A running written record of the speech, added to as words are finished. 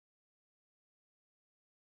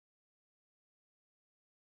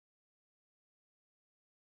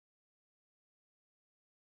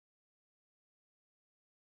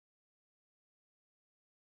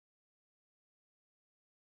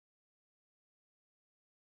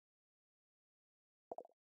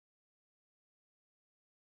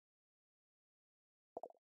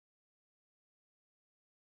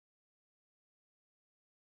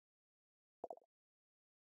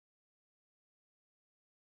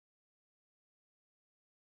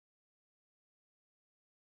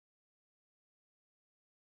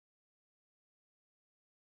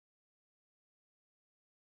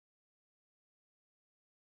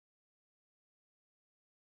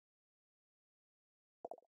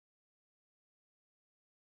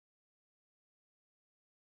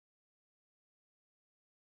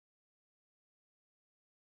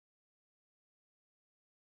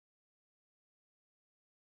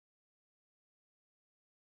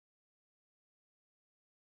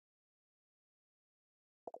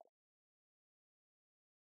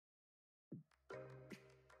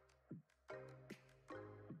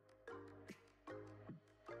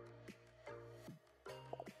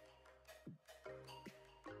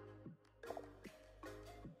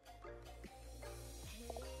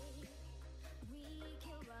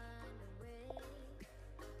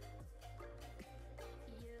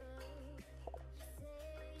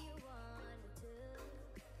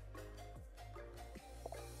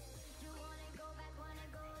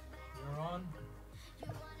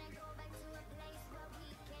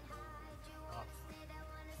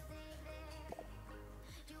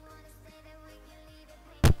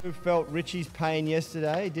Who felt Richie's pain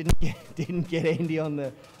yesterday? Didn't get Andy on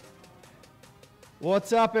the...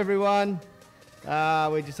 What's up, everyone?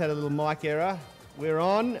 We just had a little mic error. We're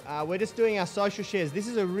on. We're just doing our social shares. This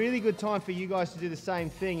is a really good time for you guys to do the same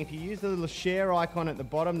thing. If you use the little share icon at the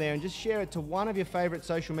bottom there and just share it to one of your favorite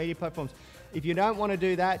social media platforms. If you don't want to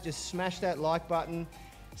do that, just smash that like button.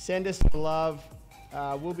 Send us some love.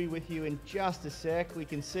 We'll be with you in just a sec. We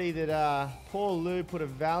can see that Paul Lou put a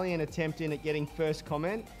valiant attempt in at getting first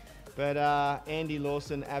comment, but Andy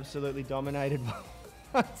Lawson absolutely dominated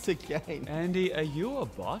once again. Andy, are you a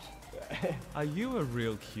bot? Are you a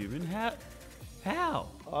real human? How?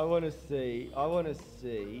 I want to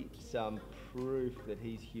see some proof that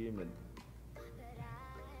he's human.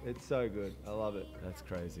 It's so good. I love it. That's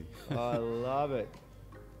crazy. I love it.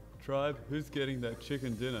 Tribe, who's getting that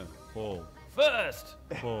chicken dinner? Paul. First!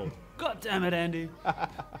 Paul. God damn it, Andy.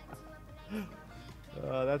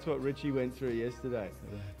 Oh, that's what Richie went through yesterday.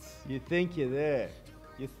 You think you're there.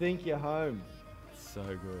 You think you're home. So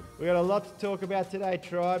good. We've got a lot to talk about today,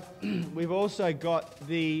 Tribe. We've also got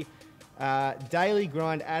the Daily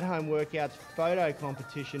Grind At Home Workouts photo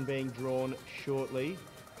competition being drawn shortly.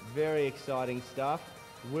 Very exciting stuff.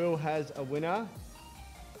 Will has a winner.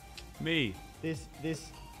 Me. This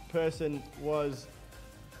person was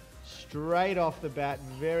straight off the bat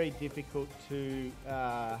very difficult to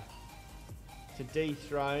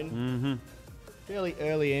dethrone. Mm-hmm. Fairly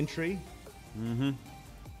early entry. Mm-hmm.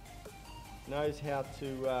 Knows how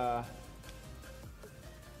to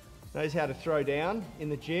throw down in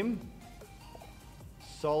the gym.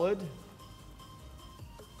 Solid.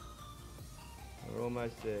 We're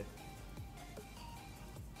almost there.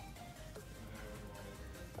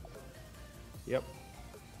 Yep.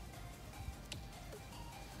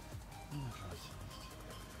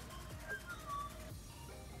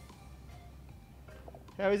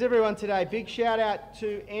 How is everyone today? Big shout out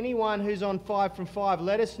to anyone who's on 5 from 5.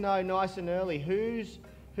 Let us know nice and early who's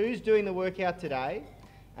doing the workout today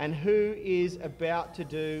and who is about to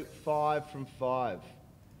do 5 from 5.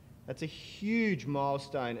 That's a huge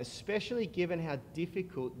milestone, especially given how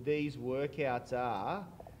difficult these workouts are.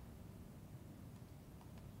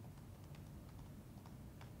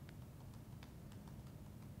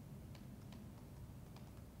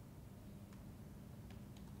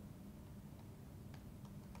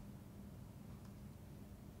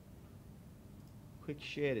 Quick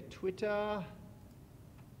share to Twitter.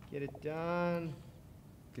 Get it done.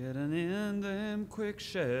 Getting in them quick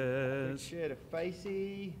shares. Quick share to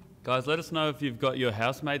Facey. Guys, let us know if you've got your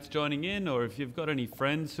housemates joining in or if you've got any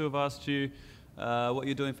friends who have asked you what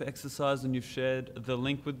you're doing for exercise and you've shared the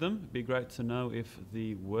link with them. It'd be great to know if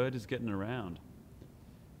the word is getting around.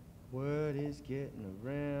 Word is getting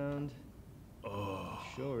around. Oh.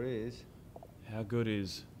 Sure is. How good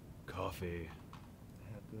is coffee?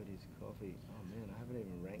 How good is coffee? Oh man, I haven't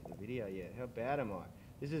even ranked the video yet. How bad am I?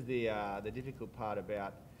 This is the difficult part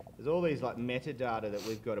about, there's all these like metadata that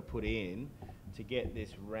we've got to put in to get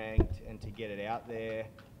this ranked and to get it out there.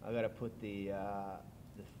 I've got to put the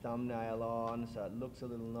thumbnail on so it looks a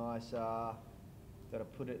little nicer. Got to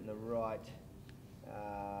put it in the right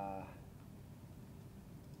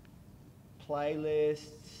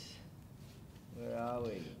playlists. Where are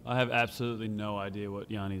we? I have absolutely no idea what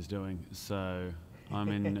Yanni's doing, so I'm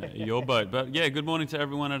in your boat. But yeah, good morning to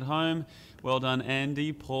everyone at home. Well done,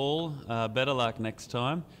 Andy, Paul. Better luck next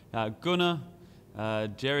time. Gunnar,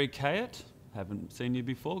 Jerry Kayat. Haven't seen you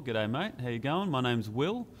before. G'day, mate. How you going? My name's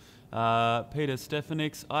Will. Peter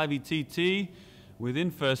Stefanix, Ivy TT.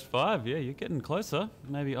 Within first 5. Yeah, you're getting closer.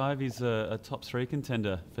 Maybe Ivy's a top 3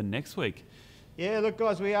 contender for next week. Yeah, look,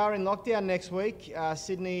 guys, we are in lockdown next week.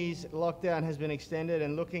 Sydney's lockdown has been extended,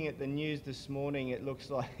 and looking at the news this morning, it looks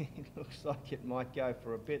like it might go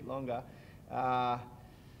for a bit longer.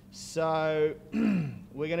 So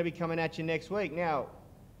we're going to be coming at you next week. Now,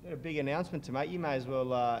 got a big announcement to make. You may as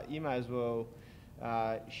well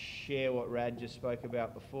share what Rad just spoke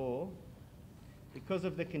about before. Because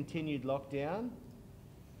of the continued lockdown,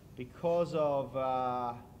 because of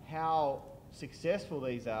how successful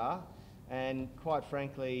these are, and quite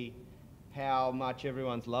frankly, how much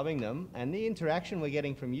everyone's loving them, and the interaction we're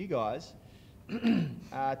getting from you guys,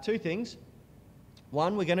 2 things.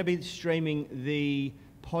 One, we're going to be streaming the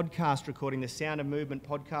podcast recording, the Sound of Movement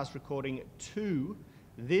podcast recording, to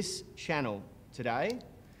this channel today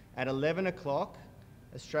at 11 o'clock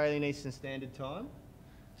Australian Eastern Standard Time.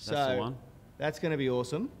 That's the one. That's going to be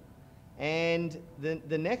awesome. And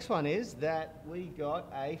the next one is that we got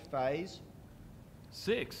a phase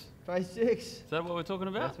 6. Phase 6. Is that what we're talking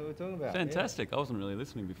about? That's what we're talking about. Fantastic. I wasn't really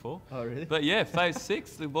listening before. Oh, really? But yeah, phase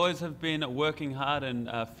 6, the boys have been working hard and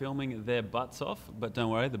filming their butts off. But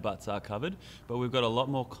don't worry, the butts are covered. But we've got a lot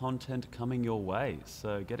more content coming your way.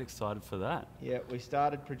 So get excited for that. Yeah, we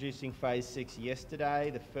started producing phase 6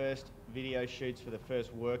 yesterday. The first video shoots for the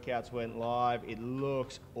first workouts went live. It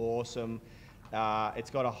looks awesome. It's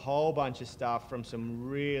got a whole bunch of stuff from some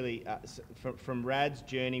really, from Rad's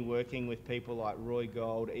journey working with people like Roy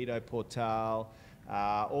Gold, Ido Portal,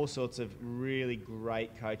 all sorts of really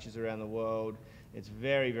great coaches around the world. It's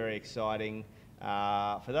very, very exciting.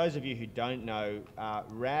 For those of you who don't know,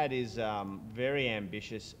 Rad is very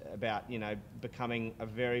ambitious about, becoming a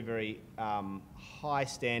very, very high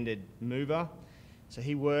standard mover. So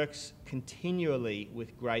he works continually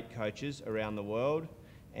with great coaches around the world.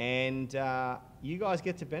 And you guys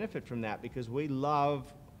get to benefit from that, because we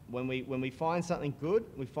love when we find something good,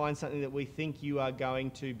 we find something that we think you are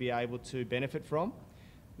going to be able to benefit from,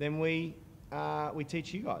 then we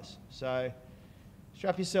teach you guys. So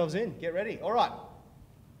strap yourselves in, get ready. All right.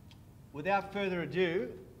 Without further ado,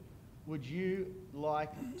 would you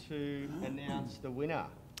like to announce the winner?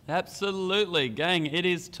 Absolutely, gang, it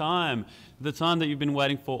is time. The time that you've been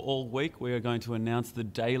waiting for all week. We are going to announce the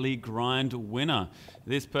Daily Grind winner.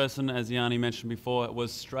 This person, as Yanni mentioned before,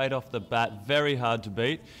 was straight off the bat very hard to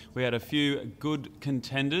beat. We had a few good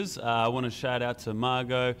contenders. I want to shout out to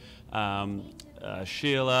Margot,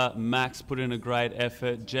 Sheila, Max put in a great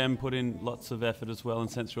effort, Jem put in lots of effort as well and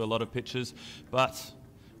sent through a lot of pictures, but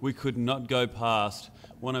we could not go past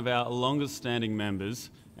one of our longest standing members,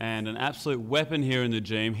 and an absolute weapon here in the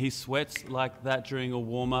gym. He sweats like that during a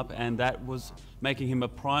warm-up, and that was making him a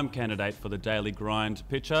prime candidate for the Daily Grind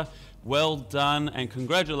picture. Well done, and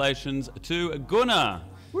congratulations to Gunnar.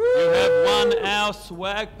 Woo! You have won our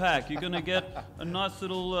swag pack. You're going to get a nice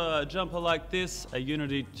little jumper like this, a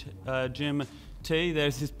Unity Gym tee.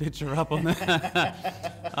 There's his picture up on the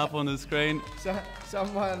up on the screen. So,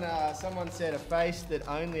 someone said a face that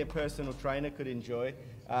only a personal trainer could enjoy.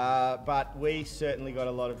 But we certainly got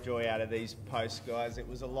a lot of joy out of these posts, guys. It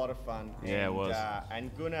was a lot of fun. Yeah, it was. And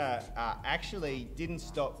Gunnar actually didn't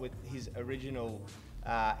stop with his original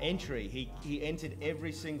entry. He entered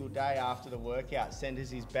every single day after the workout, sent us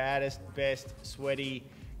his baddest, best, sweaty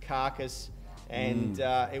carcass, and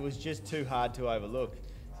it was just too hard to overlook.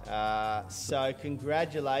 So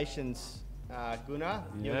congratulations, Gunnar.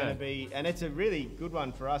 You're going to be, and it's a really good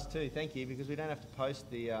one for us too. Thank you, because we don't have to post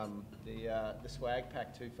the swag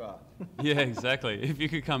pack too far. Yeah, exactly. If you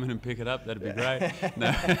could come in and pick it up, that'd be great.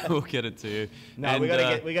 No, we'll get it to you. No, and,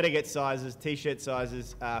 we got to get sizes, t-shirt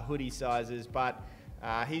sizes, hoodie sizes. But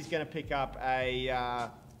he's going to pick up a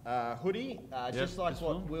hoodie, just like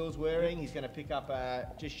what Will's wearing. He's going to pick up a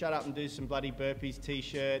just shut up and do some bloody burpees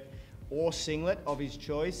t-shirt, or singlet of his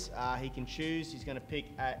choice. He can choose. He's going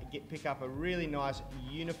to pick up a really nice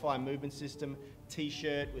Unify Movement System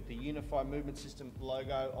t-shirt with the Unify Movement System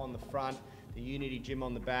logo on the front, the Unity Gym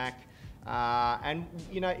on the back. And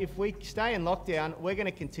if we stay in lockdown, we're going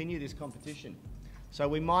to continue this competition. So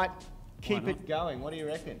we might keep it going. What do you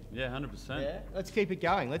reckon? Yeah, 100%. Yeah, let's keep it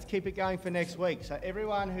going. Let's keep it going for next week. So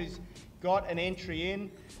everyone who's got an entry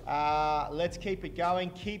in, let's keep it going.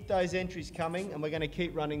 Keep those entries coming, and we're going to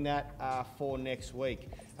keep running that for next week.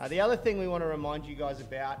 The other thing we want to remind you guys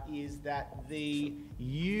about is that the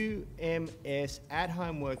UMS At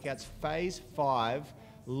Home Workouts Phase 5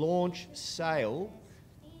 launch sale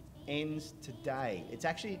ends today. It's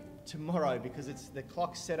actually tomorrow, because it's the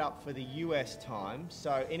clock's set up for the US time.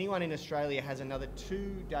 So anyone in Australia has another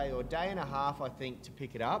 2 day or day and a half, I think, to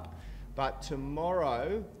pick it up. But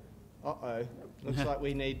tomorrow, looks like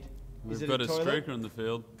we need. We've got a streaker in the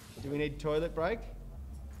field. Do we need toilet break?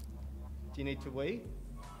 Do you need to wee?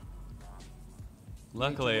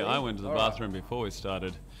 Luckily, I went to the bathroom before we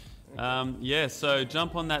started. Yeah, so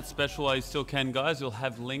jump on that special while you still can, guys. You'll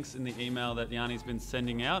have links in the email that Yanni's been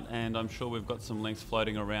sending out, and I'm sure we've got some links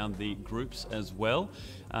floating around the groups as well.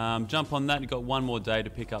 Jump on that. You've got one more day to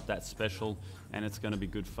pick up that special, and it's going to be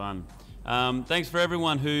good fun. Thanks for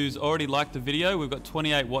everyone who's already liked the video. We've got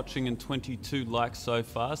 28 watching and 22 likes so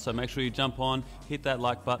far, so make sure you jump on, hit that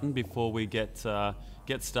like button before we get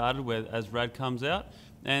started as Rad comes out.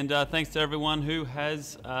 And thanks to everyone who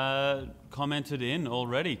has commented in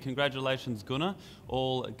already. Congratulations, Gunnar,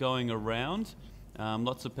 all going around.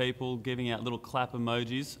 Lots of people giving out little clap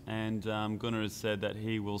emojis, and Gunnar has said that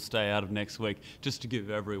he will stay out of next week just to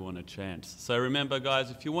give everyone a chance. So remember,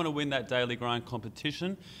 guys, if you want to win that Daily Grind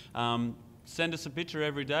competition, send us a picture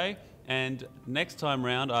every day, and next time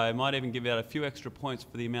round I might even give out a few extra points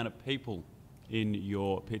for the amount of people in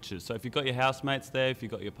your pictures. So if you've got your housemates there, if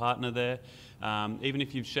you've got your partner there, even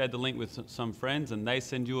if you've shared the link with some friends and they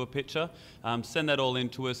send you a picture, send that all in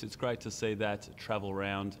to us. It's great to see that travel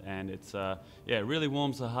around, and it's it really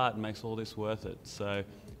warms the heart and makes all this worth it. So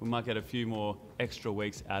we might get a few more extra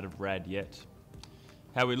weeks out of Rad yet.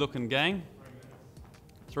 How we looking, gang?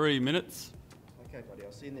 3 minutes. Okay, buddy,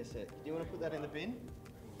 I'll see you in a sec. Do you want to put that in the bin?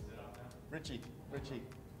 Richie,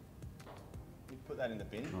 you put that in the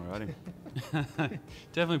bin. Alrighty.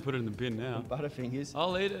 Definitely put it in the bin now. Butterfingers.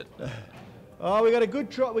 I'll eat it. Oh, we got a good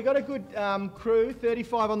crew.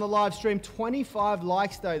 35 on the live stream. 25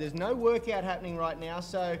 likes though. There's no workout happening right now,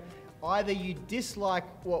 so either you dislike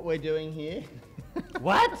what we're doing here.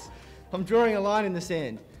 What? I'm drawing a line in the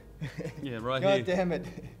sand. Yeah, right God here. damn it.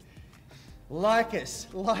 Like us.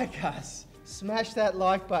 Smash that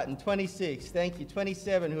like button. 26, thank you.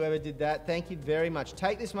 27, whoever did that, thank you very much.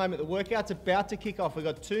 Take this moment. The workout's about to kick off. We've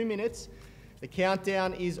got 2 minutes. The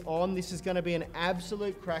countdown is on. This is going to be an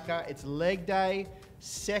absolute cracker. It's leg day,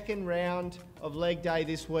 second round of leg day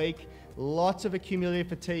this week. Lots of accumulative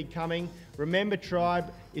fatigue coming. Remember,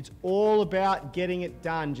 tribe, it's all about getting it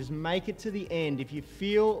done. Just make it to the end. If you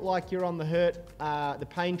feel like you're on the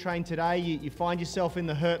pain train today, you find yourself in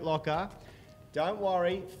the hurt locker, don't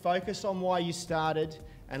worry, focus on why you started,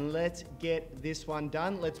 and let's get this one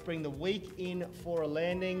done. Let's bring the week in for a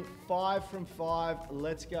landing. 5 from 5,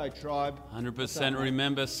 let's go, tribe. 100%.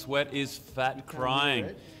 Remember, sweat is fat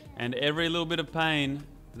crying. And every little bit of pain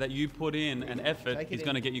that you put in and effort is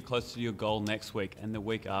going to get you closer to your goal next week and the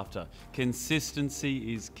week after.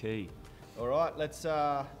 Consistency is key. All right, let's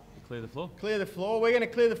clear the floor. Clear the floor. We're going to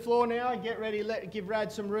clear the floor now and get ready. Give Rad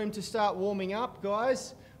some room to start warming up,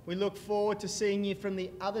 guys. We look forward to seeing you from the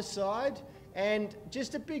other side. And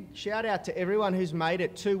just a big shout out to everyone who's made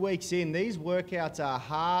it 2 weeks in. These workouts are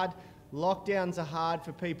hard. Lockdowns are hard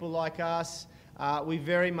for people like us. We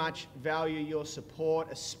very much value your support,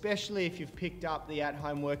 especially if you've picked up the At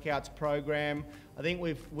Home Workouts program. I think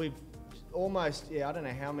we've almost, I don't know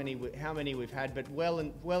how many we've had, but well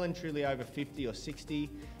and truly over 50 or 60.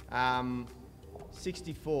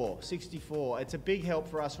 64. It's a big help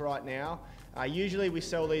for us right now. Usually we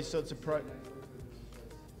sell these sorts of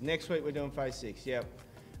Next week we're doing phase 6, yep.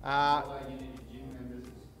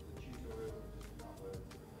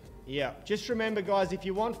 Yeah, just remember guys, if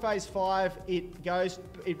you want phase 5,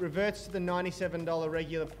 it reverts to the $97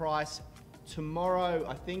 regular price tomorrow.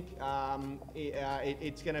 I think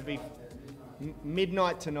it's going to be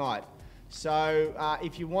midnight tonight. So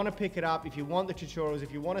if you want to pick it up, if you want the tutorials,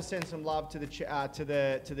 if you want to send some love to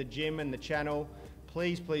the gym and the channel,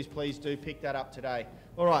 please do pick that up today.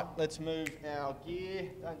 All right, let's move our gear.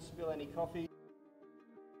 Don't spill any coffee.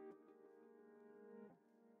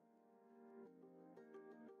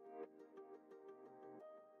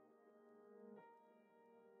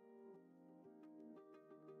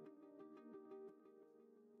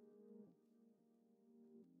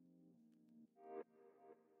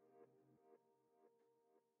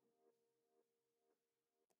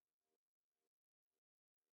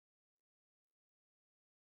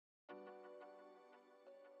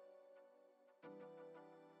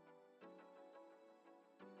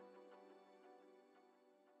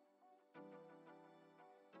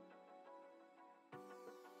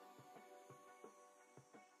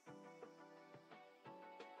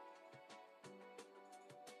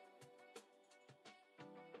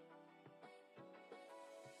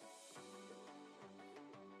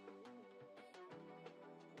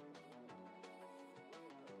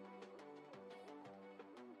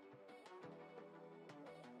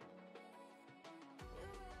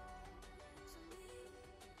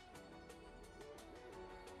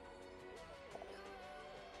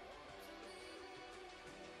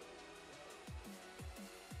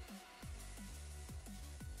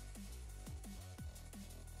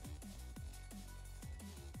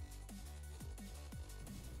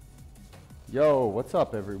 Yo, what's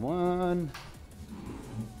up everyone?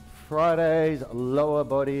 Friday's lower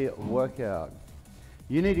body workout.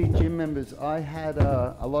 Unity gym members, I had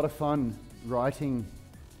a lot of fun writing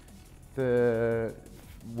the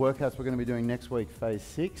workouts we're going to be doing next week, phase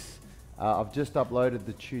 6. I've just uploaded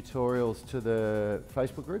the tutorials to the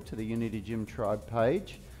Facebook group, to the Unity Gym Tribe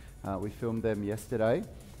page. We filmed them yesterday,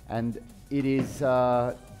 and it is,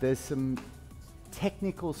 there's some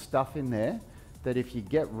technical stuff in there that if you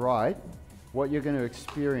get right, what you're going to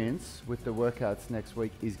experience with the workouts next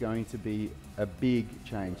week is going to be a big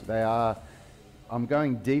change. I'm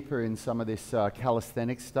going deeper in some of this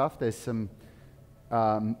calisthenics stuff. There's some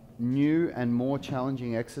new and more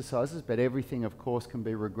challenging exercises, but everything of course can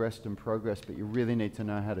be regressed and progressed, but you really need to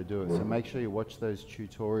know how to do it. So make sure you watch those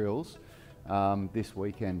tutorials this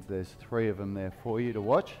weekend. There's 3 of them there for you to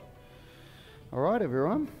watch. All right,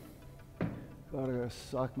 everyone. Gotta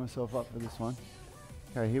psych myself up for this one.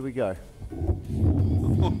 Okay, here we go.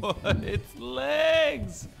 It's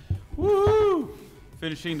legs! Woo!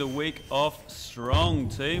 Finishing the week off strong,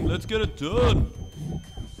 team. Let's get it done.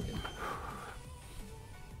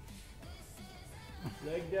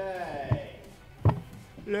 Leg day.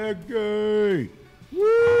 Leg day!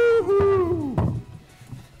 Woohoo!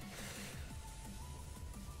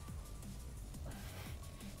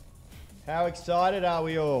 How excited are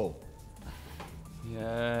we all?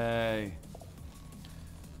 Yay.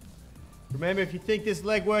 Remember, if you think this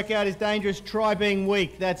leg workout is dangerous, try being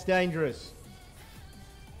weak. That's dangerous.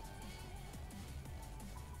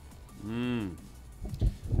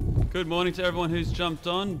 Good morning to everyone who's jumped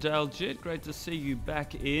on. Dale Jit, great to see you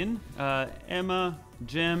back in. Emma,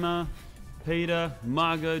 Gemma, Peter,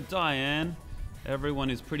 Margot, Diane. Everyone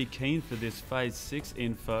is pretty keen for this Phase 6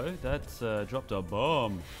 info. That's dropped a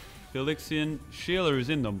bomb. Felixian, Sheila is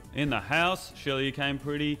in the house. Sheila, you came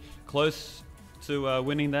pretty close to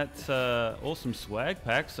winning that awesome swag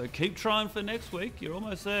pack, so keep trying for next week. You're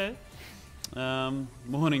almost there.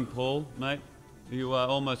 Morning, Paul, mate. You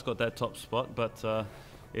almost got that top spot, but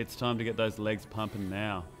it's time to get those legs pumping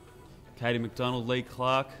now. Katie McDonald, Lee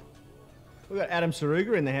Clark. We've got Adam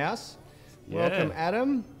Saruga in the house. Yeah. Welcome,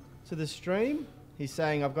 Adam, to the stream. He's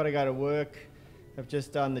saying, I've got to go to work. I've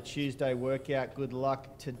just done the Tuesday workout. Good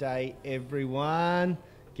luck today, everyone.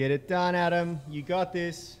 Get it done, Adam. You got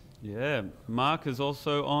this. Yeah, Mark is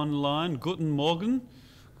also online. Guten Morgen.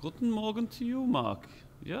 Guten Morgen to you, Mark.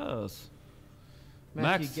 Yes.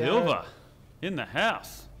 Matthew Max Garrett. Silva in the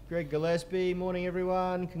house. Greg Gillespie, morning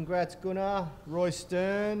everyone. Congrats, Gunnar. Roy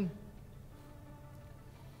Stern.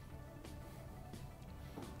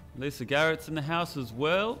 Lisa Garrett's in the house as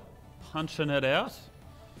well, punching it out.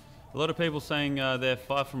 A lot of people saying they're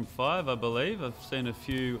 5 from 5, I believe. I've seen a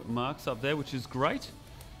few marks up there, which is great.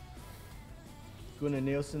 Gunnar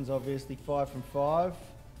Nielsen's obviously 5 from 5.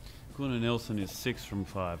 Gunnar Nelson is 6 from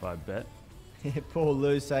 5, I bet. Paul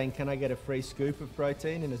Lou saying, can I get a free scoop of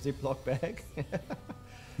protein in a Ziploc bag?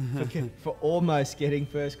 for almost getting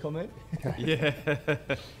first comment. Yeah.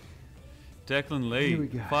 Declan Here we Lee,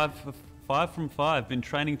 go. 5 from 5. Been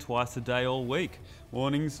training twice a day all week.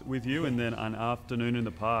 Mornings with you and then an afternoon in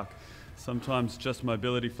the park. Sometimes just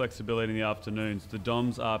mobility, flexibility in the afternoons. The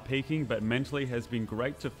DOMs are peaking, but mentally has been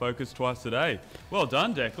great to focus twice a day. Well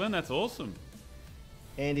done, Declan. That's awesome.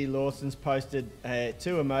 Andy Lawson's posted 2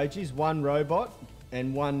 emojis, 1 robot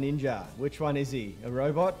and 1 ninja. Which one is he? A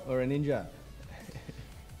robot or a ninja?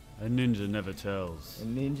 A ninja never tells. A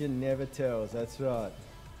ninja never tells, that's right.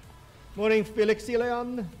 Morning, Felix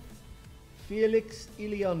Ilion. Felix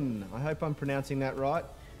Ilion. I hope I'm pronouncing that right.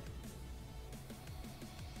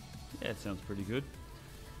 Yeah, it sounds pretty good.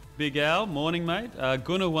 Big Al, morning, mate.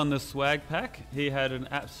 Gunnar won the swag pack. He had an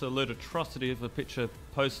absolute atrocity of a picture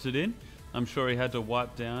posted in. I'm sure he had to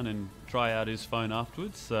wipe down and dry out his phone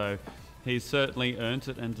afterwards, so he certainly earned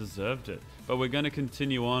it and deserved it. But we're going to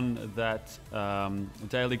continue on that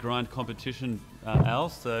daily grind competition, Al,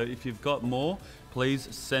 so if you've got more, please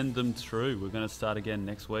send them through. We're going to start again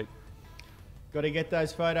next week. Got to get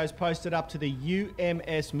those photos posted up to the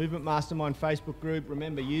UMS Movement Mastermind Facebook group.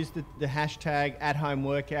 Remember, use the hashtag at home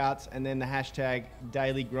workouts and then the hashtag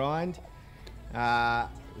daily grind.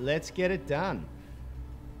 Let's get it done.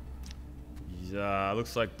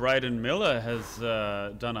 Looks like Braden Miller has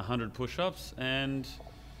done 100 push-ups and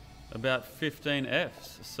about 15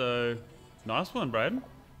 Fs. So nice one, Braden.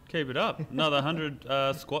 Keep it up. Another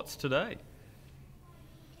 100 squats today.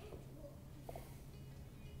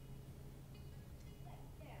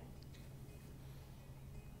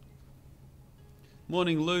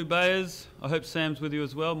 Morning, Lou Bayers. I hope Sam's with you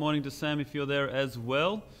as well. Morning to Sam if you're there as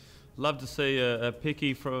well. Love to see a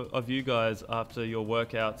picky of you guys after your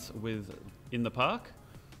workouts in the park.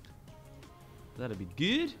 That'd be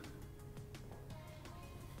good.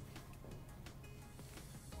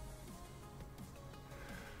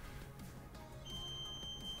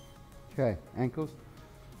 Okay, ankles.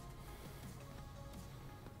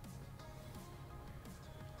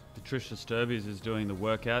 Patricia Sturbies is doing the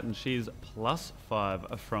workout and she's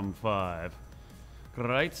 +5 from 5.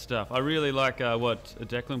 Great stuff. I really like what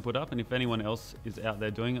Declan put up, and if anyone else is out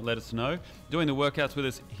there doing it, let us know. Doing the workouts with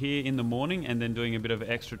us here in the morning and then doing a bit of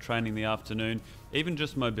extra training in the afternoon, even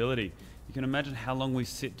just mobility. You can imagine how long we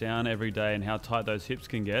sit down every day and how tight those hips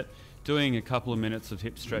can get. Doing a couple of minutes of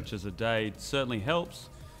hip stretches a day certainly helps,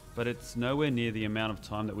 but it's nowhere near the amount of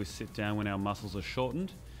time that we sit down when our muscles are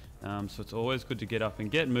shortened. So it's always good to get up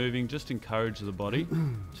and get moving, just encourage the body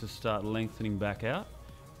to start lengthening back out.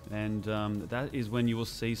 And that is when you will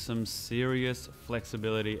see some serious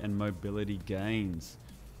flexibility and mobility gains.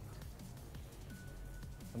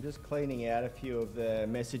 I'm just cleaning out a few of the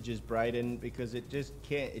messages, Braden, because it just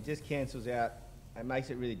cancels out. It makes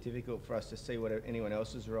it really difficult for us to see what anyone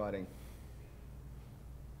else is writing.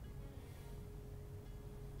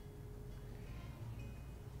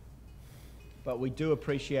 But we do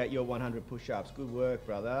appreciate your 100 push-ups. Good work,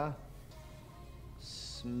 brother.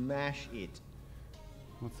 Smash it.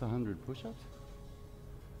 What's 100 push-ups?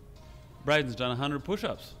 Braden's done 100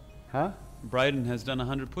 push-ups. Huh? Braden has done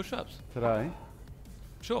 100 push-ups. Today?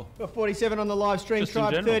 Sure. Got 47 on the live stream, Just in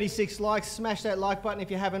tribe, general. 36 likes. Smash that like button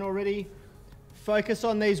if you haven't already. Focus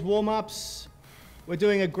on these warm-ups. We're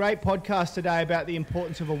doing a great podcast today about the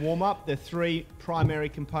importance of a warm-up, the 3 primary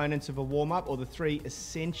components of a warm-up, or the 3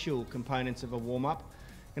 essential components of a warm-up.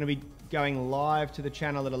 Going to be going live to the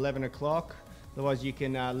channel at 11 o'clock. Otherwise, you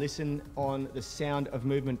can listen on the Sound of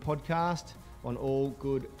Movement podcast on all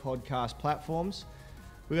good podcast platforms.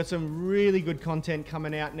 We've got some really good content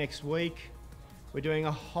coming out next week. We're doing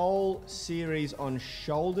a whole series on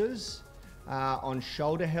shoulders, on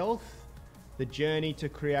shoulder health, the journey to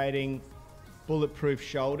creating bulletproof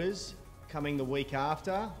shoulders, coming the week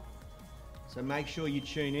after. So make sure you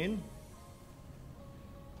tune in.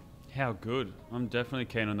 How good. I'm definitely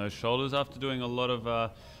keen on those shoulders. After doing a lot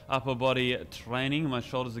of upper body training, my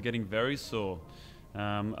shoulders are getting very sore.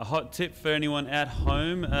 A hot tip for anyone at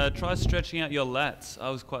home, try stretching out your lats. I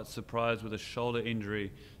was quite surprised with a shoulder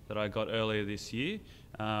injury that I got earlier this year.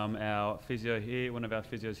 Our physio here, one of our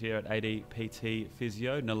physios here at ADPT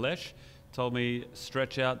Physio, Nilesh, told me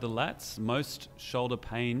stretch out the lats. Most shoulder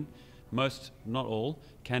pain, most, not all,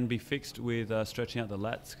 can be fixed with stretching out the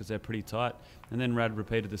lats because they're pretty tight. And then Rad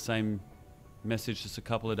repeated the same message just a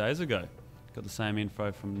couple of days ago. Got the same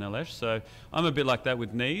info from Nilesh. So I'm a bit like that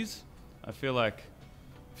with knees. I feel like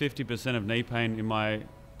 50% of knee pain in my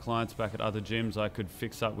clients back at other gyms I could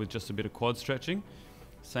fix up with just a bit of quad stretching.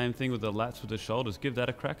 Same thing with the lats with the shoulders. Give that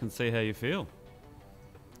a crack and see how you feel.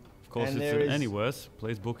 Of course, if it's any worse,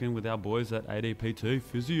 please book in with our boys at ADPT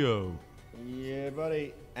Physio. Yeah,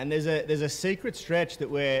 buddy. And there's a secret stretch that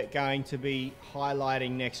we're going to be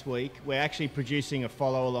highlighting next week. We're actually producing a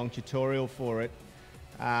follow-along tutorial for it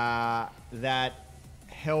that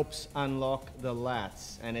helps unlock the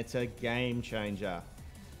lats, and it's a game changer.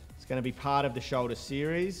 It's going to be part of the shoulder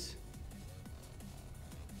series,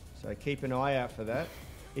 so keep an eye out for that.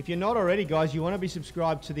 If you're not already, guys, you want to be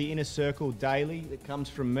subscribed to the Inner Circle Daily that comes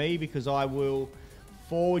from me, because I will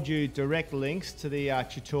forward you direct links to the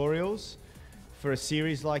tutorials for a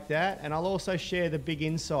series like that, and I'll also share the big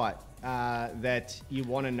insight that you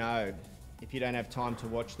want to know if you don't have time to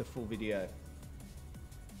watch the full video.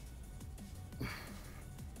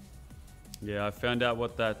 Yeah, I found out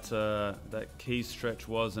what that key stretch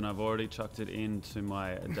was, and I've already chucked it into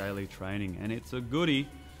my daily training, and it's a goodie.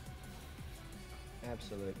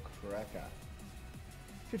 Absolute cracker.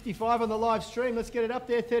 55 on the live stream. Let's get it up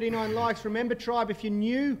there. 39 likes. Remember, tribe, if you're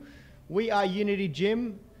new, we are Unity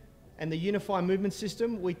Gym and the Unify Movement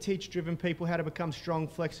System. We teach driven people how to become strong,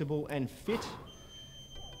 flexible, and fit.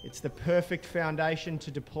 It's the perfect foundation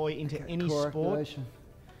to deploy into any sport.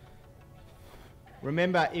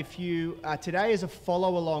 Remember, if you today is a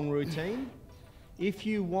follow-along routine. If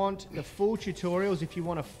you want the full tutorials, if you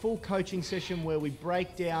want a full coaching session where we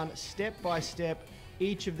break down step by step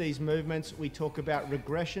each of these movements, we talk about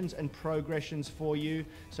regressions and progressions for you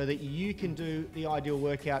so that you can do the ideal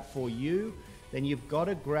workout for you, then you've got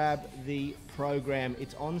to grab the program.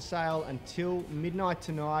 It's on sale until midnight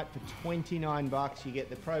tonight for $29. You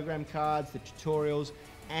get the program cards, the tutorials,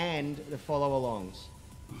 and the follow-alongs.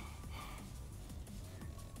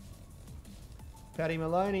 Paddy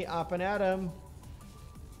Maloney, up and at 'em.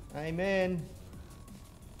 Amen.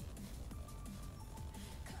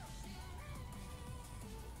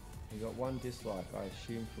 We got one dislike, I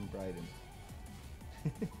assume, from Braden.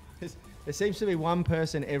 There seems to be one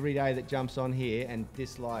person every day that jumps on here and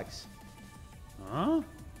dislikes. Huh?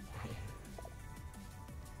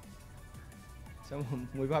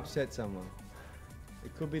 We've upset someone.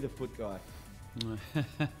 It could be the foot guy.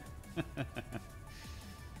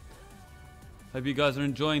 Hope you guys are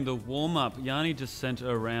enjoying the warm-up. Yanni just sent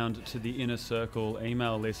around to the Inner Circle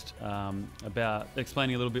email list about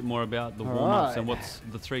explaining a little bit more about the warm-ups and what's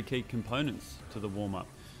the 3 key components to the warm-up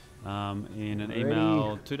in an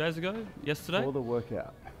email 2 days ago, yesterday. For the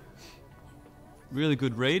workout. Really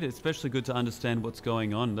good read, especially good to understand what's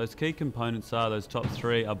going on. Those key components are, those top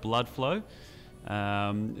 3 are blood flow,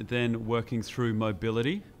 then working through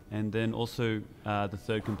mobility, and then also the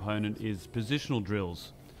 3rd component is positional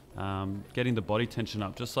drills. getting the body tension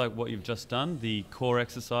up, just like what you've just done, the core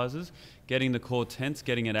exercises, getting the core tense,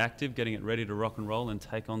 getting it active, getting it ready to rock and roll and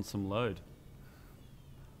take on some load.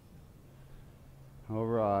 All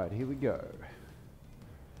right, here we go.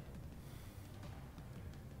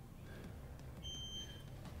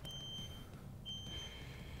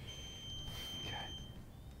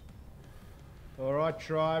 All right,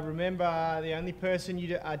 tribe. Remember, the only person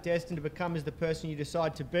you are destined to become is the person you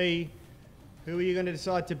decide to be. Who are you going to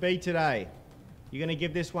decide to be today? You're going to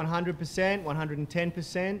give this 100%,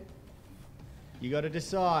 110%? You got to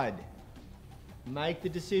decide. Make the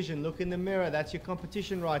decision. Look in the mirror. That's your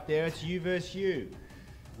competition right there. It's you versus you.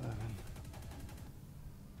 11,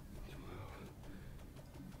 12,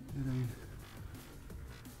 13,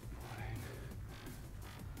 14,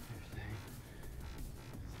 15,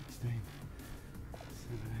 16,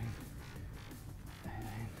 17,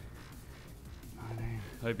 18, 19.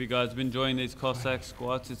 Hope you guys have been enjoying these Cossack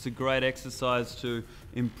squats. It's a great exercise to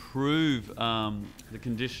improve the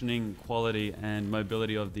conditioning quality and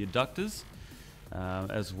mobility of the adductors,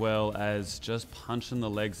 as well as just punching the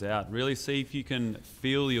legs out. Really see if you can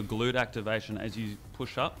feel your glute activation as you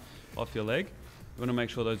push up off your leg. You want to make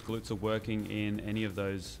sure those glutes are working in any of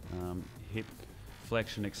those hip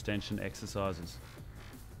flexion extension exercises.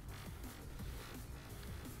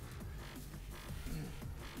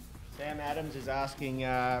 Sam Adams is asking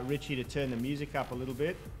Richie to turn the music up a little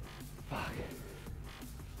bit. Fuck.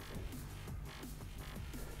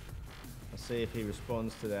 I'll see if he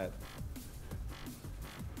responds to that.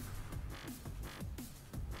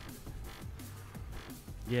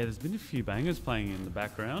 Yeah, there's been a few bangers playing in the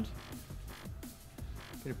background.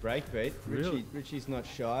 Bit of breakbeat. Really? Richie's not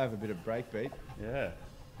shy of a bit of breakbeat. Yeah,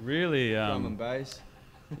 really. Drum and bass.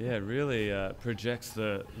 Yeah, really projects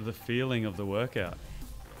the feeling of the workout.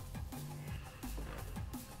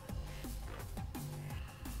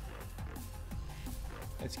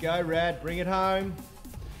 Let's go, Rad. Bring it home.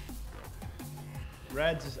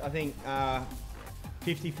 Rad's, I think,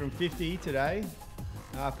 50 from 50 today,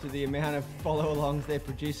 after the amount of follow-alongs they're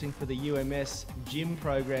producing for the UMS gym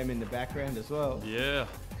program in the background as well. Yeah.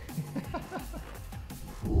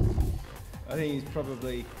 I think he's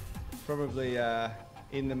probably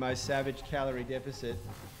in the most savage calorie deficit.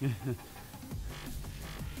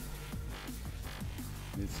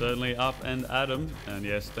 It's certainly up and at 'em. And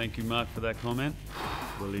yes, thank you, Mark, for that comment.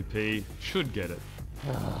 Willie P should get it.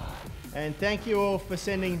 And thank you all for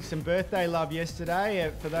sending some birthday love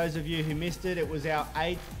yesterday. For those of you who missed it, it was our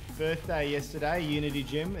 8th birthday yesterday, Unity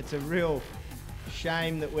Gym. It's a real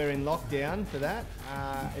shame that we're in lockdown for that.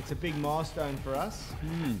 It's a big milestone for us.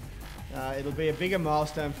 It'll be a bigger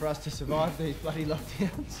milestone for us to survive these bloody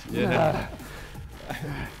lockdowns. Yeah.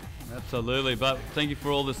 Absolutely. But thank you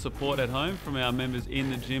for all the support at home from our members in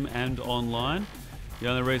the gym and online. The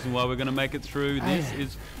only reason why we're going to make it through this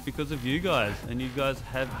is because of you guys, and you guys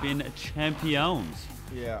have been champions.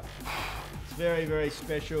 Yeah, it's very, very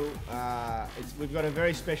special. We've got a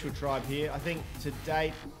very special tribe here. I think to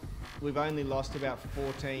date, we've only lost about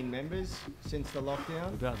 14 members since the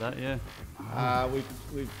lockdown. About that, yeah.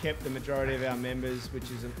 We've kept the majority of our members, which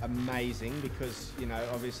is amazing because, you know,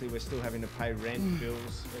 obviously we're still having to pay rent,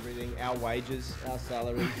 bills, everything, our wages, our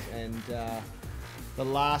salaries, and the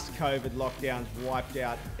last COVID lockdowns wiped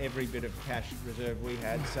out every bit of cash reserve we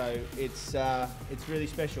had. So it's really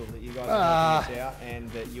special that you guys are helping us out and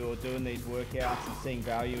that you're doing these workouts and seeing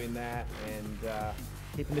value in that and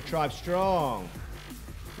keeping the tribe strong.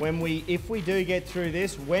 When if we do get through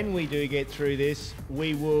this,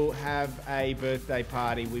 we will have a birthday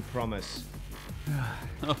party, we promise.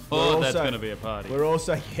 Oh, that's going to be a party. We're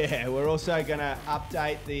also going to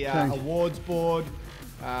update the awards board.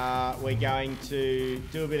 We're going to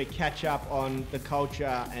do a bit of catch up on the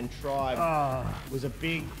culture and tribe. It was a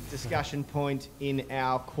big discussion point in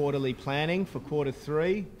our quarterly planning for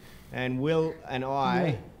Q3. And Will and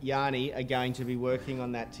I, Yanni, are going to be working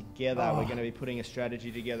on that together. We're going to be putting a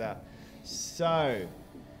strategy together. So,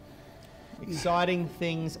 exciting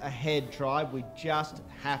things ahead, tribe. We just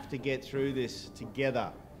have to get through this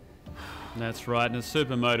together. That's right, and it's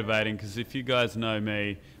super motivating because if you guys know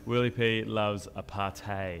me, Willie P loves a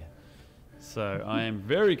party. So I am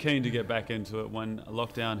very keen to get back into it when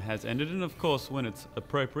lockdown has ended, and of course when it's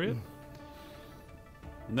appropriate.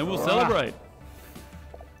 And then we'll celebrate.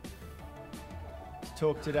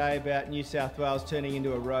 Talk today about New South Wales turning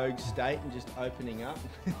into a rogue state and just opening up.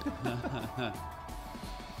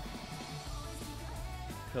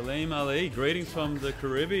 Kaleem Ali, greetings from the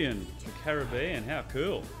Caribbean. How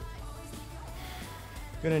cool.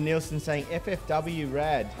 Gunnar Nielsen saying FFW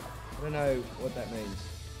rad. I don't know what that means.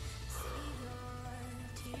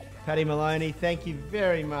 Paddy Maloney, thank you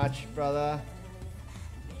very much, brother.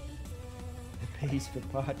 A piece for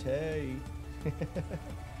party.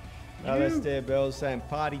 Alistair Bell's saying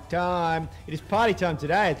party time. It is party time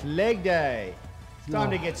today. It's leg day. It's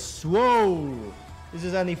time to get swole. This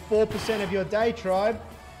is only 4% of your day, tribe.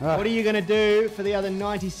 What are you going to do for the other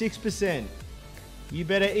 96%? You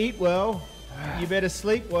better eat well. You better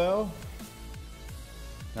sleep well.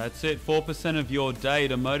 That's it, 4% of your day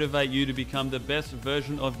to motivate you to become the best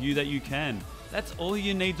version of you that you can. That's all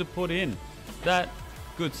you need to put in. That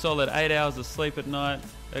good solid 8 hours of sleep at night,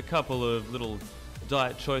 a couple of little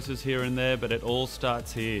diet choices here and there, but it all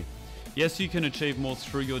starts here. Yes, you can achieve more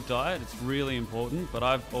through your diet, it's really important, but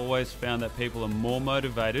I've always found that people are more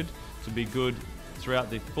motivated to be good throughout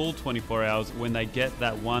the full 24 hours when they get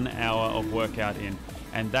that 1 hour of workout in.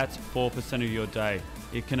 And that's 4% of your day.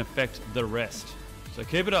 It can affect the rest. So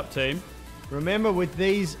keep it up, team. Remember, with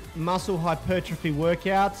these muscle hypertrophy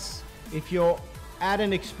workouts, if you're at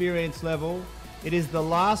an experience level, it is the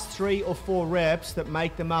last 3 or 4 reps that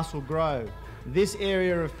make the muscle grow. This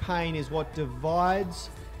area of pain is what divides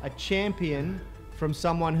a champion from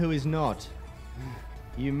someone who is not.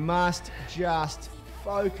 You must just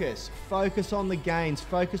focus. Focus on the gains.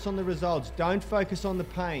 Focus on the results. Don't focus on the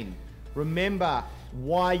pain. Remember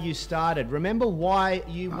why you started. Remember why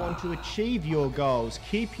you want to achieve your goals.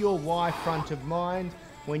 Keep your why front of mind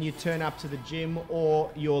when you turn up to the gym or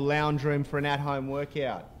your lounge room for an at-home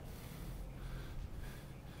workout.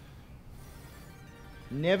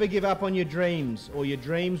 Never give up on your dreams, or your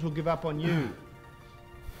dreams will give up on you.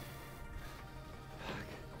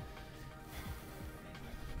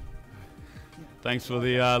 Thanks for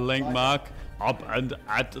the link, Mark. Up and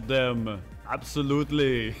at them.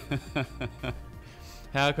 Absolutely.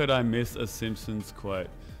 How could I miss a Simpsons quote?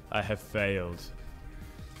 I have failed.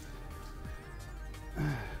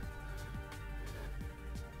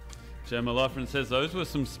 Gemma Loughlin says those were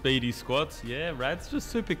some speedy squats. Yeah, Rad's just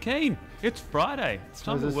super keen. It's Friday. It's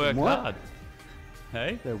time to work hard.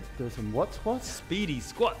 Hey? There's some what squats? Speedy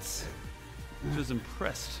squats. I was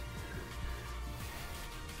impressed.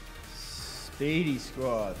 Speedy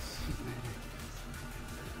squats.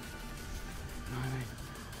 20.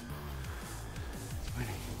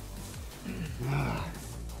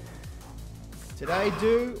 Today,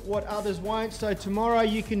 do what others won't, so tomorrow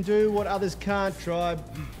you can do what others can't, tribe.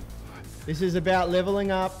 This is about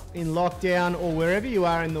leveling up in lockdown or wherever you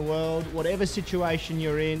are in the world, whatever situation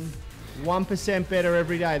you're in. 1% better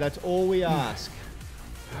every day, that's all we ask.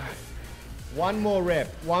 1 more rep,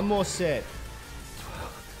 1 more set.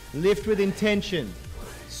 Lift with intention.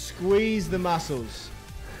 Squeeze the muscles.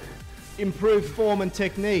 Improve form and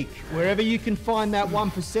technique. Wherever you can find that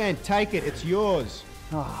 1%, take it, it's yours.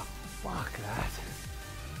 Oh, fuck that.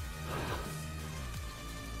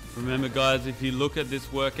 Remember, guys, if you look at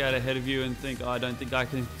this workout ahead of you and think, oh, I don't think I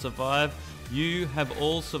can survive, you have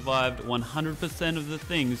all survived 100% of the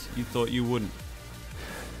things you thought you wouldn't.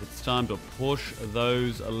 It's time to push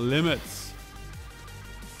those limits.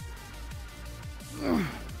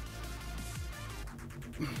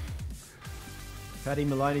 Paddy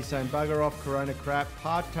Maloney saying, bugger off, Corona crap,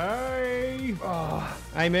 party! Oh,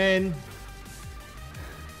 amen.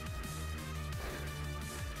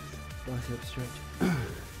 Bicep stretch.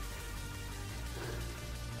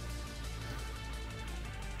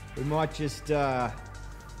 We might just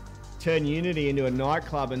turn Unity into a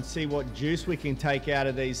nightclub and see what juice we can take out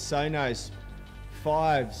of these Sonos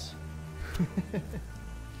 5s.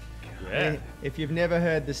 Yeah. If you've never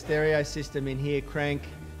heard the stereo system in here crank,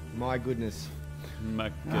 my goodness.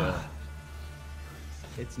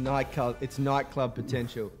 It's nightclub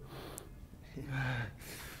potential.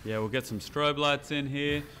 Yeah, we'll get some strobe lights in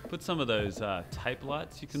here. Put some of those tape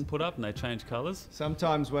lights you can put up and they change colours.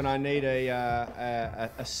 Sometimes when I need a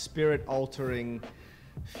spirit-altering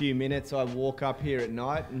few minutes, I walk up here at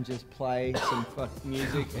night and just play some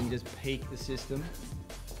music and just peak the system.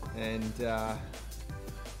 And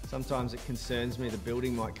sometimes it concerns me the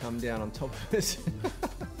building might come down on top of us.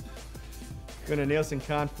 Gunnar Nielsen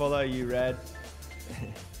can't follow you, Rad.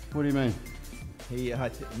 What do you mean?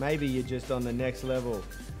 Maybe you're just on the next level.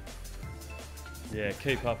 Yeah,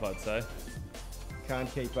 keep up, I'd say.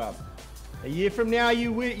 Can't keep up. A year from now,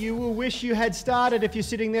 you will wish you had started if you're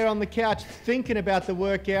sitting there on the couch thinking about the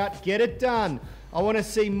workout. Get it done. I want to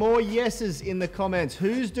see more yeses in the comments.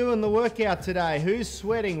 Who's doing the workout today? Who's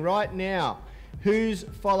sweating right now? Who's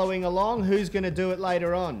following along? Who's going to do it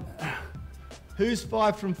later on? Who's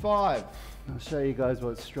 5 from 5? I'll show you guys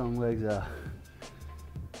what strong legs are.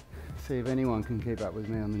 See if anyone can keep up with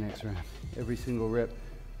me on the next round. Every single rep,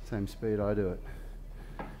 same speed I do it.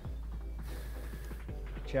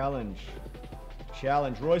 Challenge.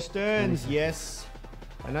 challenge. Roy Stearns, yes.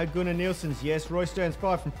 I know Gunnar Nielsen's yes. Roy Stearns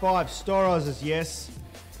 5 from 5. Storos is yes.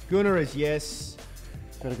 Gunnar is yes.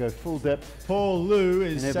 Got to go full depth. Paul Liu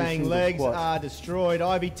is in every saying single legs squat. are destroyed.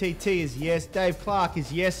 IBTT is yes. Dave Clark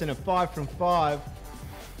is yes and a 5 from 5.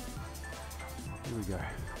 Here we go.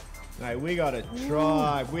 Mate, we got a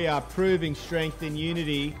tribe. We are proving strength in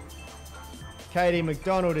unity. Katie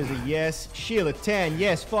McDonald is a yes. Sheila Tan,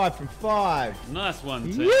 yes, 5 from 5. Nice one,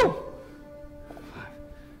 team. Woo!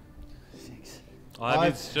 6.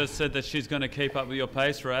 Ivy's just said that she's going to keep up with your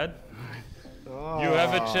pace, Rad. Oh. You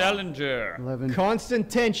have a challenger. 11. Constant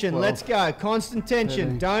tension. 12, Let's go. Constant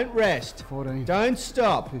tension. 13, Don't rest. 14. Don't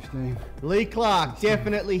stop. 15. Lee Clark, 16,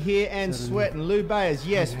 definitely here and 17, sweating. Lou Bayers,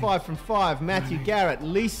 yes, 18, 5 from 5. Matthew 19, Garrett,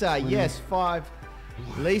 Lisa, 20, yes, 5.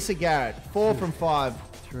 Lisa Garrett, 4 from 5.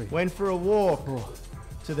 3. Went for a walk 4.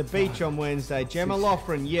 to the beach on Wednesday. Gemma 6,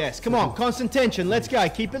 Loughran, yes. Come on, constant tension. Let's go.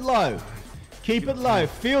 Keep it low. Keep it low.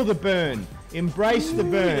 Feel the burn. Embrace the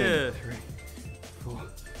burn. 3. 4.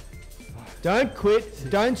 Don't quit.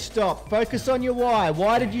 Don't stop. Focus on your why.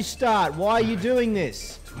 Why did you start? Why are you doing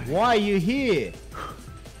this? Why are you here?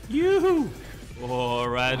 Yoo-hoo! Oh,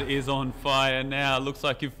 Rad is on fire now. Looks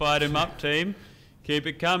like you've fired him up, team. Keep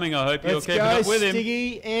it coming. I hope you're Let's keeping go, up with him.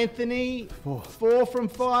 Stiggy, Anthony. 4. 4 from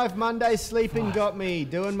 5. Monday's sleeping got me.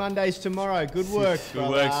 Doing Mondays tomorrow. Good work, Good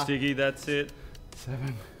work, Stiggy. That's it.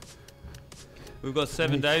 7. We've got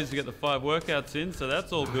 7 days to get the 5 workouts in, so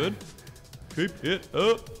that's all good. Keep it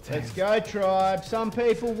up. Let's go, tribe. Some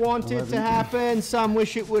people want it to 11. happen. Some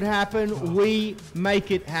wish it would happen. We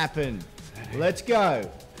make it happen. Let's go.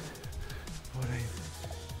 14.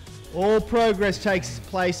 All progress takes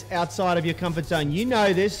place outside of your comfort zone. You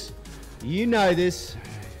know this. You know this.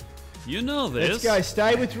 You know this. Let's go.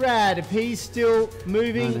 Stay with Rad. If he's still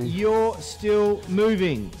moving, 19. you're still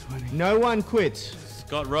moving. 20. No one quits.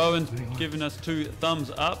 Scott Rowan's giving us 2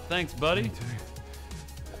 thumbs up. Thanks, buddy. 22.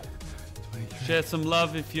 23. Share some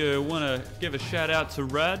love if you want to give a shout out to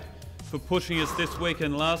Rad for pushing us this week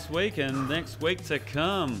and last week and next week to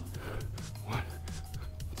come. 1.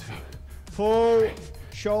 2. Paul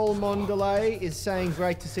Shoal Mondelay is saying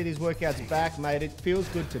great to see these workouts back, mate. It feels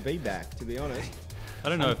good to be back, to be honest. I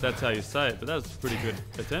don't know if that's how you say it, but that was a pretty good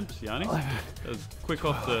attempt, Yanni. 11. That was quick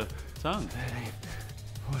off the tongue. 13.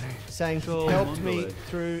 14. Saying Shoal helped me Mondelay.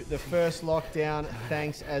 through the first lockdown.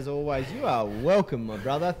 Thanks as always. You are welcome, my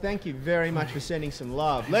brother. Thank you very much for sending some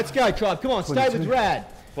love. Let's go, tribe. Come on, stay 22. with Rad.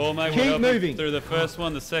 Paul, mate, Keep we'll help you moving. through the first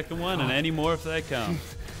one, the second one, and any more if they come.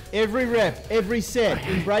 Every rep, every set.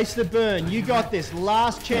 Embrace the burn. You got this.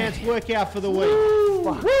 Last chance workout for the week.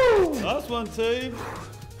 Woo! Nice one, team.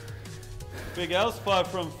 Big Al's 5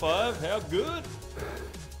 from 5. How good?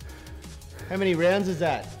 How many rounds is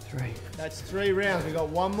that? 3. That's 3 rounds. We got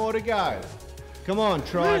 1 more to go. Come on,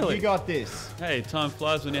 tribe. Really? You got this. Hey, time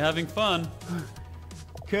flies when you're having fun.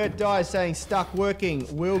 Kurt Dye saying stuck working.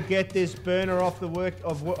 We'll get this burner off the work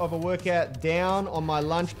of a workout down on my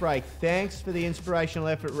lunch break. Thanks for the inspirational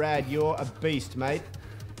effort, Rad. You're a beast, mate.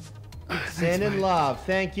 Sending love.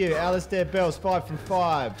 Thank you. Alistair Bells, 5 from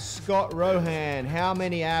 5. Scott Rohan, how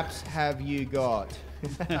many apps have you got?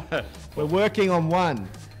 We're working on 1.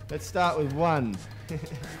 Let's start with 1.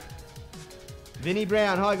 Vinny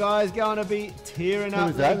Brown, hi guys. Going to be tearing Who up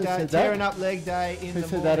was that? leg Who day. said that? Tearing up leg day in Who the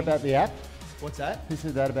said morning. that about the app? What's that? Who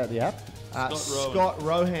said that about the app? Scott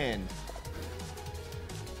Rohan.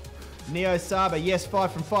 Neo Saba, yes,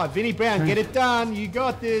 5 from 5. Vinny Brown, get it done. You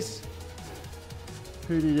got this.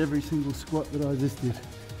 Who did every single squat that I just did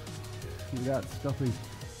without stopping?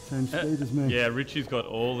 Same speed as me. Yeah, Richie's got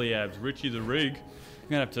all the abs. Richie the rig. I'm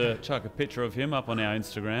going to have to chuck a picture of him up on our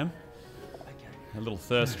Instagram. A little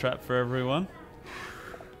thirst trap for everyone.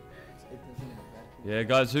 Yeah,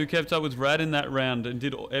 guys, who kept up with Rad in that round and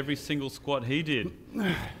did every single squat he did?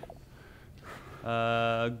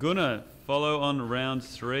 Gunnar, follow on round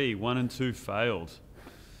 3. 1 and 2 failed.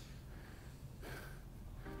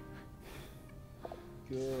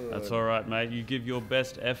 Good. That's all right, mate. You give your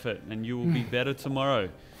best effort and you will be better tomorrow.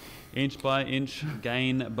 Inch by inch,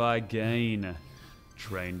 gain by gain,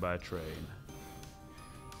 train by train.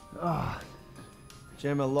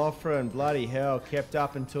 Gemma Loughran, bloody hell, kept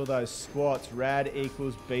up until those squats. Rad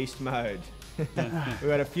equals beast mode. We've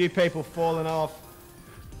had a few people falling off.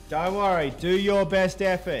 Don't worry, do your best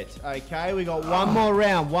effort, okay? We got 1 more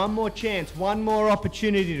round, 1 more chance, 1 more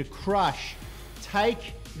opportunity to crush.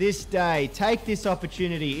 Take this day, take this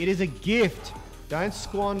opportunity. It is a gift. Don't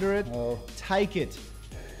squander it, take it.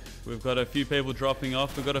 We've got a few people dropping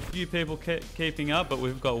off. We've got a few people keeping up, but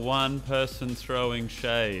we've got 1 person throwing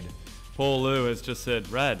shade. Paul Liu has just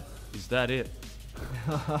said, Rad, is that it?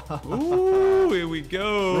 Ooh, here we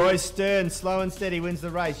go. Roy Stern, slow and steady, wins the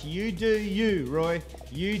race. You do you, Roy.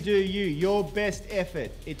 You do you. Your best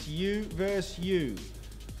effort. It's you versus you.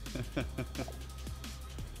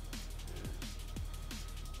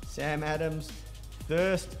 Sam Adams,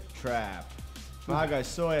 thirst trap. Margot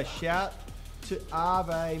Sawyer, shout to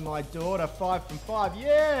Ave, my daughter, 5 from 5.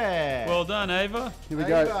 Yeah! Well done, Ava. Here we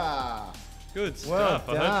go. Ava. Good Well stuff.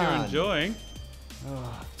 I hope you're done. enjoying.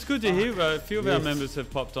 It's good to hear. A few of our members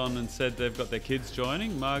have popped on and said they've got their kids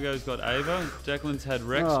joining. Margot's got Ava. Jacqueline's had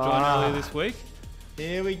Rex join earlier this week.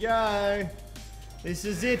 Here we go. This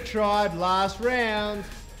is it, tribe. Last round.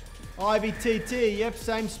 IBTT, yep,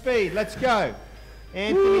 same speed. Let's go.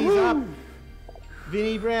 Anthony's up.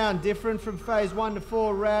 Vinny Brown, different from phase 1 to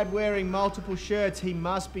 4. Rad wearing multiple shirts. He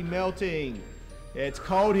must be melting. Yeah, it's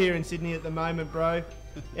cold here in Sydney at the moment, bro.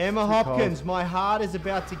 Emma Hopkins, cold. my heart is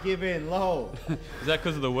about to give in. Lol. Is that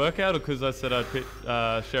because of the workout or because I said I'd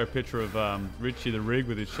share a picture of Richie the Rig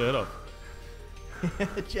with his shirt off?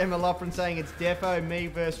 Gemma Loughran saying it's defo me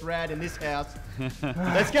versus Rad in this house.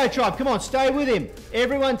 Let's go, tribe. Come on, stay with him.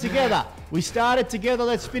 Everyone together. We started together.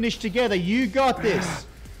 Let's finish together. You got this.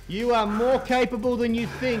 You are more capable than you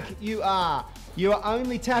think you are. You are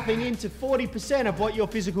only tapping into 40% of what your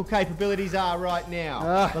physical capabilities are right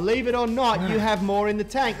now. Believe it or not, you have more in the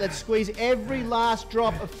tank. Let's squeeze every last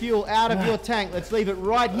drop of fuel out of your tank. Let's leave it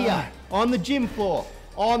right here on the gym floor,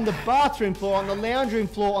 on the bathroom floor, on the lounge room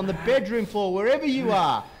floor, on the bedroom floor, wherever you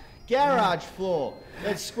are. Garage floor.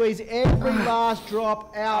 Let's squeeze every last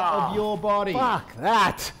drop out of your body. Fuck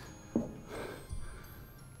that.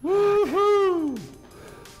 Woohoo!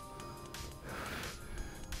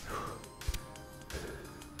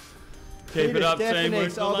 Keep it up, team.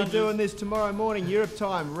 Definex, I'll be doing this tomorrow morning, Europe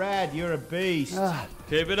time. Rad, you're a beast.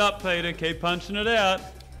 Keep it up, Peter. Keep punching it out.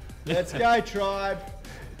 Let's go, tribe.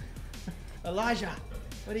 Elijah,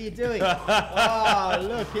 what are you doing? Oh,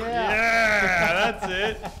 look out. Yeah, that's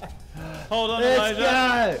it. Hold on, Let's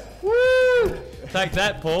Elijah. go. Woo! Take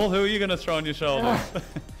that, Paul. Who are you going to throw on your shoulders?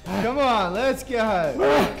 Come on, let's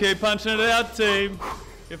go. Keep punching it out, team.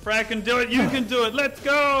 If Brad can do it, you can do it. Let's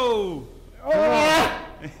go.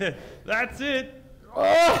 That's it.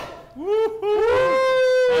 Woohoo!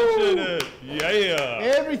 Punching it. Yeah.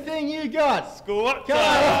 Everything you got. Squat Come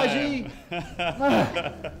on, time.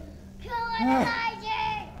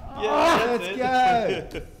 Elijah. Yeah, Let's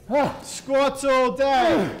go. Squats all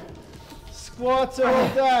day. Squats all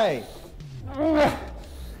day.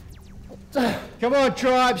 Come on,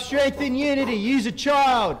 tribe. Strength in unity. Use a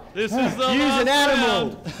child. This is the Use last an animal.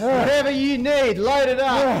 round. Whatever you need. Load it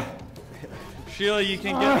up. Sheila, you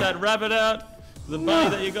can get that rabbit out. The bunny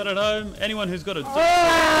that you got at home. Anyone who's got a dog.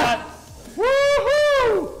 That.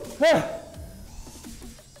 Woohoo!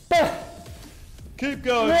 Keep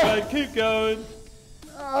going, mate. Keep going.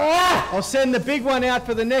 I'll send the big one out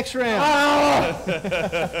for the next round.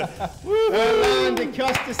 Orlando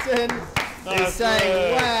Costerson is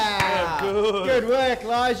saying, wow. Good work,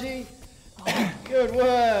 Elijah. Good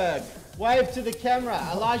work. Wave to the camera,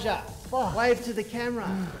 Elijah. Wave to the camera.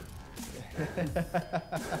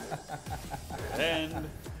 And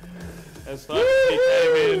as far as he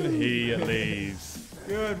came in, he leaves.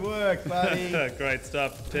 Good work, buddy. Great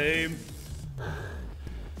stuff, team.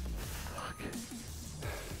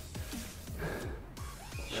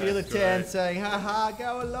 Sheila Tan saying, haha,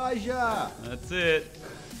 go Elijah. That's it.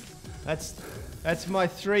 That's my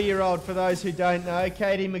 3-year-old for those who don't know.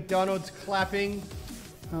 Katie McDonald's clapping.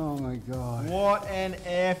 Oh my God. What an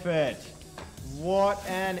effort. What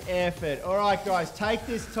an effort. All right, guys, take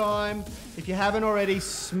this time. If you haven't already,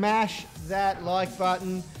 smash that like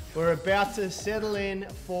button. We're about to settle in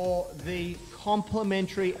for the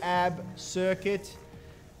complimentary ab circuit.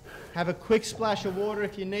 Have a quick splash of water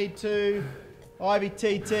if you need to.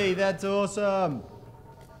 IBTT, that's awesome.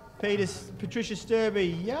 Patricia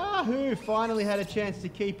Sturby, yahoo, finally had a chance to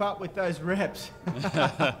keep up with those reps.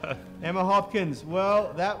 Emma Hopkins,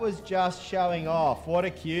 well, that was just showing off. What a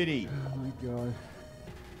cutie. Oh my God.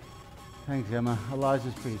 Thanks, Emma.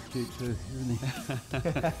 Elijah's pretty cute too, isn't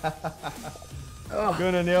he?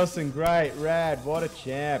 Gunnar Nelson, great, rad, what a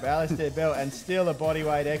champ. Alistair Bell, and still a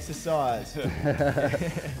bodyweight exercise.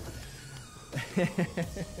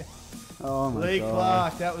 Oh my Lee God.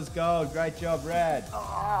 Clark, that was gold. Great job, Rad.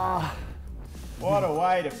 What a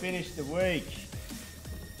way to finish the week.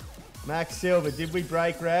 Max Silver, did we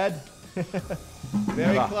break, Rad?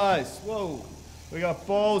 Very close. Whoa. We got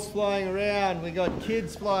balls flying around. We got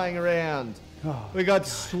kids flying around. We got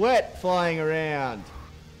sweat flying around.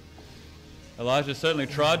 Elijah certainly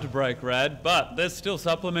tried to break Rad, but there's still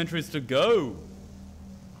supplementaries to go.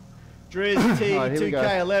 Drizzy Alright, here we go.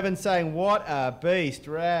 2K11 saying, what a beast,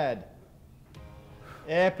 rad.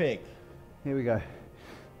 Epic. Here we go.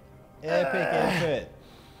 Epic effort.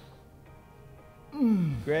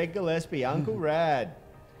 Greg Gillespie, Uncle Rad.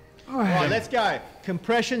 All right, let's go.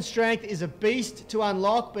 Compression strength is a beast to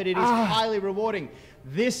unlock, but it is highly rewarding.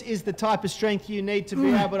 This is the type of strength you need to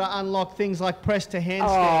be able to unlock things like press to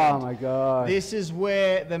handstand. Oh my God. This is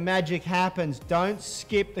where the magic happens. Don't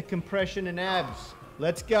skip the compression and abs.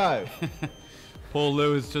 Let's go. Paul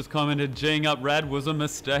Lewis just commented, "Geeing up Rad was a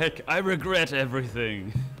mistake. I regret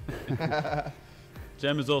everything."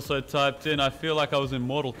 Jem has also typed in, "I feel like I was in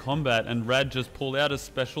Mortal Kombat and Rad just pulled out a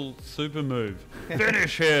special super move.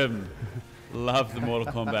 Finish him." Love the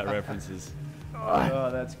Mortal Kombat references. Oh,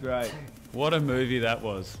 that's great. What a movie that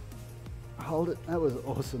was. Hold it. That was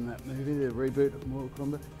awesome, that movie, the reboot of Mortal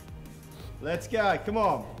Kombat. Let's go. Come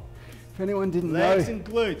on. If anyone didn't Legs know, and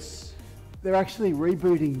glutes. they're actually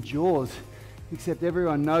rebooting Jaws, except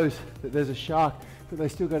everyone knows that there's a shark, but they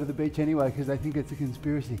still go to the beach anyway because they think it's a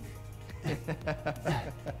conspiracy.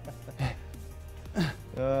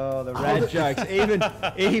 Oh, the rad jokes.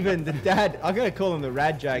 Even the dad, I'm going to call them the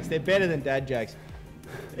rad jokes. They're better than dad jokes.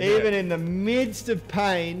 Even in the midst of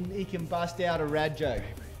pain, he can bust out a rad joke.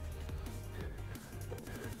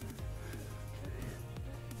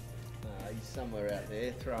 He's somewhere out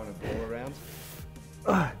there throwing a ball around.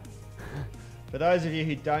 For those of you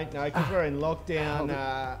who don't know, because we're in lockdown,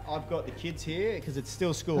 I've got the kids here because it's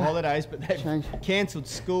still school holidays, but they've cancelled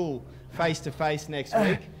school face-to-face next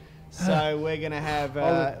week. So we're gonna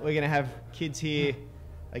have kids here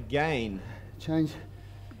again. Change.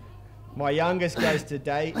 My youngest goes to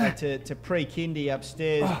pre-kindy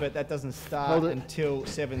upstairs, but that doesn't start until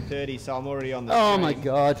 7:30. So I'm already on the Oh screen. my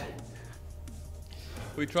God.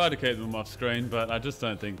 We tried to keep them off screen, but I just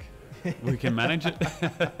don't think we can manage it.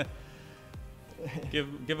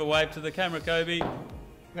 Give a wave to the camera, Kobe.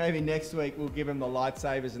 Maybe next week we'll give them the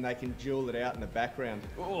lightsabers and they can jewel it out in the background.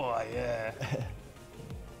 Oh yeah.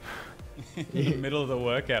 In the middle of the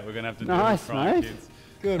workout, we're gonna have to do Nice, it in front of mate. kids.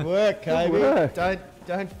 Good work, Kobe. work.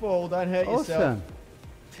 Don't fall. Don't hurt yourself.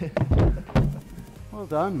 Awesome. Well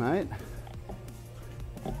done, mate.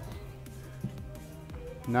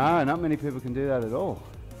 No, not many people can do that at all.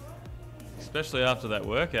 Especially after that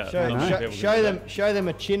workout. Show, Not many show, people can show do them. that. Show them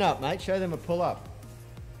a chin up, mate. Show them a pull up.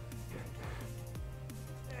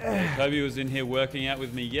 Kobe was in here working out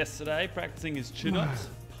with me yesterday, practicing his chin-ups,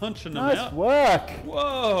 punching them Nice out. work.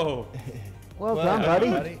 Whoa! Well done,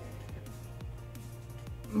 buddy.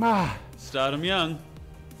 Ma. Start them young.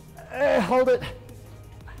 Hold it.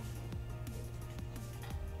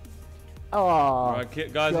 Oh, All right,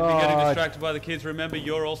 guys, if you're getting God. distracted by the kids, remember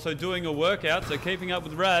you're also doing a workout, so keeping up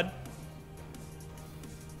with Rad.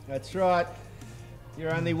 That's right.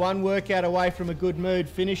 You're only one workout away from a good mood.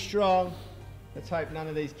 Finish strong. Let's hope none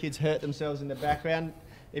of these kids hurt themselves in the background.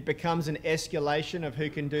 It becomes an escalation of who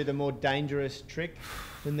can do the more dangerous trick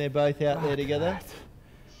when they're both out there together.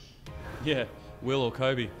 Yeah, Will or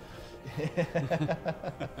Kobe.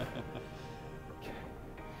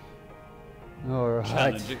 All right.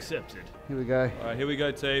 Challenge accepted. Here we go. All right, here we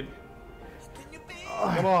go, team.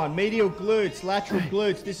 Come on, medial glutes, lateral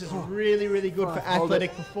glutes. This is really, really good for Hold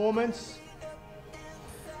athletic performance.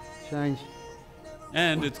 Change.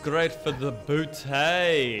 And it's great for the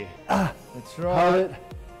booty. That's Hold right. it.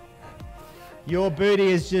 Your booty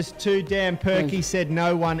is just too damn perky, said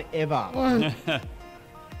no one ever.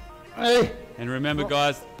 Hey. And remember,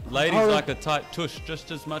 guys, ladies Hold it. like a tight tush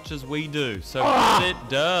just as much as we do. So get it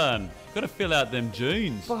done. Got to fill out them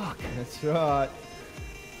jeans. Fuck. That's right.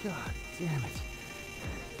 God damn it.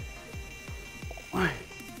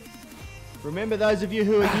 Remember, those of you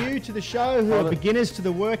who are new to the show, who are beginners to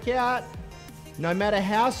the workout, no matter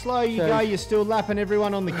how slow you go, you're still lapping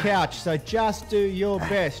everyone on the couch. So just do your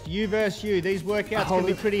best. You versus you. These workouts can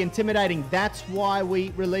be pretty intimidating. That's why we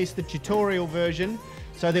released the tutorial version,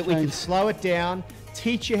 so that we can slow it down,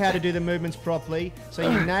 teach you how to do the movements properly, so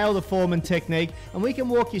you nail the form and technique, and we can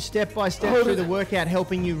walk you step by step through the workout,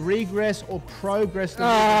 helping you regress or progress the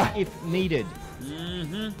movements if needed.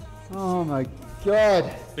 Oh my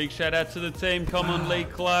God. Big shout out to the team. Come on, Lee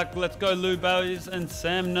Clark. Let's go, Lou Bowies and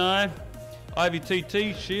Sam Nye. Ivy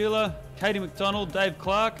TT, Sheila, Katie McDonald, Dave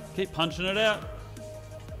Clark. Keep punching it out.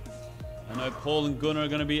 I know Paul and Gunnar are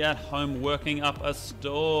going to be at home working up a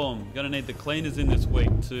storm. Going to need the cleaners in this week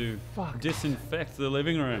to disinfect the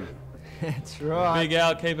living room. That's right. Big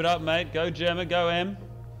Al, keep it up, mate. Go Gemma, go Em.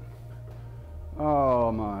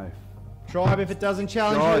 Oh my. Tribe, if it doesn't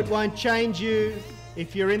challenge you, it won't change you.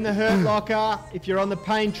 If you're in the hurt locker, if you're on the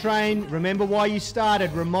pain train, remember why you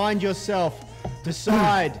started. Remind yourself,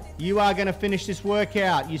 Decide. You are going to finish this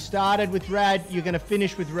workout. You started with Rad. You're going to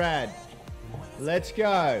finish with Rad. Let's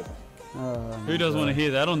go. Who doesn't want to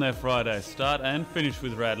hear that on their Friday? Start and finish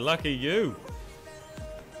with Rad. Lucky you.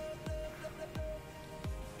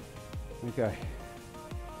 Okay.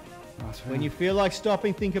 When you feel like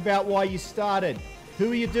stopping, think about why you started.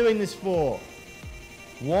 Who are you doing this for?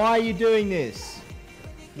 Why are you doing this?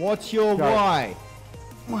 What's your why?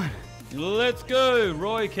 Let's go.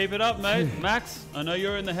 Roy, keep it up, mate. Max, I know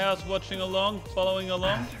you're in the house watching along, following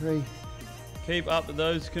along. 3. Keep up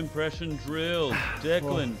those compression drills.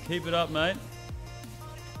 Declan, keep it up, mate.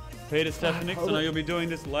 Peter Stefanix, I know you'll be doing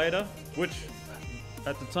this later, which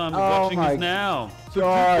at the time of watching is now. So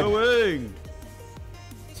keep going.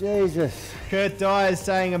 Jesus. Kurt Dyer is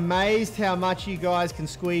saying, amazed how much you guys can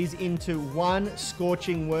squeeze into one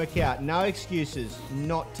scorching workout. No excuses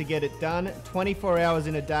not to get it done. 24 hours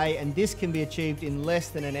in a day, and this can be achieved in less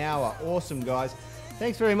than an hour. Awesome, guys.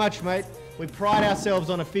 Thanks very much, mate. We pride ourselves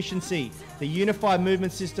on efficiency. The Unified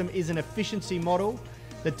Movement System is an efficiency model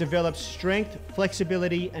that develops strength,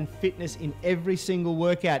 flexibility, and fitness in every single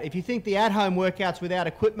workout. If you think the at-home workouts without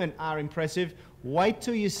equipment are impressive, wait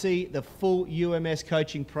till you see the full UMS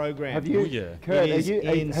coaching program. Have you, Kurt, have you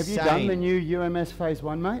insane. done the new UMS Phase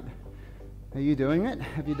 1, mate? Are you doing it?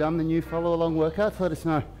 Have you done the new follow-along workouts? Let us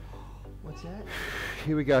know. What's that?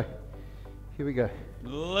 Here we go. Here we go.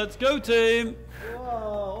 Let's go, team.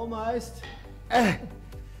 Whoa, almost.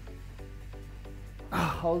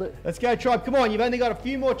 Hold it. Let's go, Tribe. Come on, you've only got a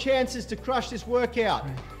few more chances to crush this workout.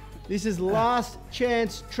 This is last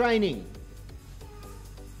chance training.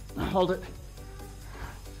 Hold it.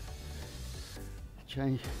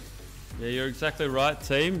 Change. Yeah, you're exactly right,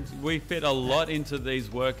 team. We fit a lot into these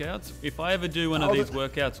workouts. If I ever do one of these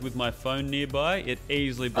workouts with my phone nearby, it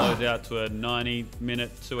easily blows out to a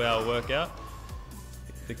 90-minute, 2-hour workout.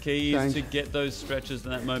 The key is to get those stretches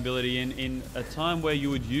and that mobility in a time where you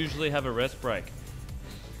would usually have a rest break.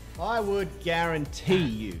 I would guarantee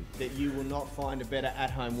you that you will not find a better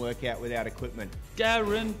at-home workout without equipment.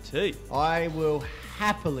 Guarantee. I will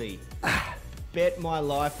happily bet my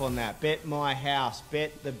life on that. Bet my house.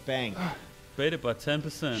 Bet the bank. Beat it by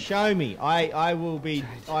 10%. Show me. I will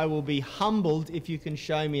be humbled if you can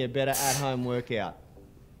show me a better at-home workout.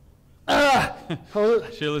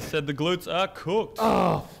 Sheila said the glutes are cooked.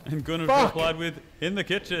 Oh, and Gunnar replied with, in the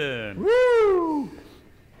kitchen. Woo!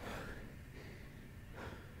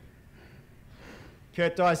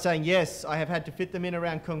 Kurt Dye saying, yes, I have had to fit them in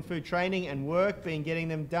around Kung Fu training and work, been getting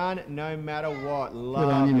them done no matter what.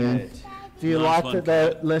 Love you, man. it. Do you Nice like that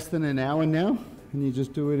they're less than an hour now? And you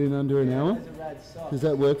just do it in under an hour? Does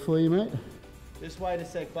that work for you, mate? Just wait a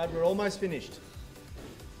sec, bud. We're almost finished.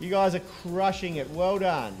 You guys are crushing it. Well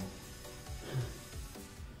done.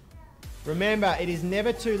 Remember, it is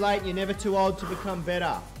never too late. You're never too old to become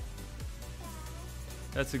better.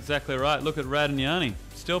 That's exactly right. Look at Rad and Yanni.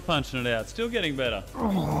 Still punching it out. Still getting better.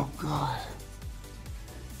 Oh, God.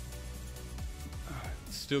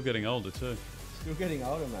 Still getting older, too. Still getting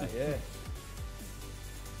older, mate, yeah.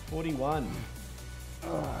 41.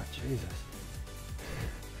 Oh, Jesus.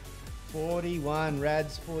 41.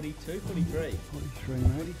 Rad's 42, 43. 43,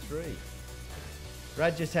 mate. 43.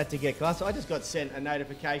 Rad just had to get glasses. I just got sent a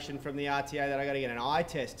notification from the RTA that I got to get an eye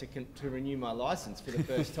test to renew my license for the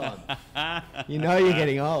first time. You know you're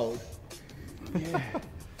getting old. Yeah.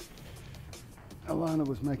 Alana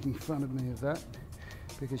was making fun of me of that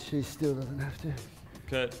because she still doesn't have to.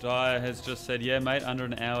 Kurt Dyer has just said, yeah, mate, under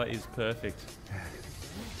an hour is perfect.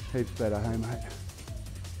 Heaps better, hey, mate.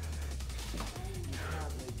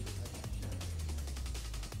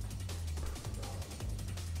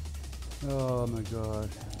 Oh my God.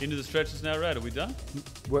 Into the stretches now, Rad. Are we done?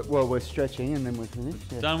 Well, we're stretching and then we're finished.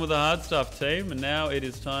 Yeah. Done with the hard stuff, team. And now it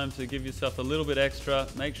is time to give yourself a little bit extra.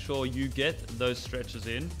 Make sure you get those stretches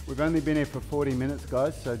in. We've only been here for 40 minutes,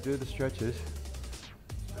 guys, so do the stretches.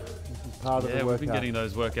 This is part of the workout. Yeah, we've been getting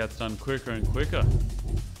those workouts done quicker and quicker.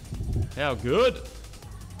 How good.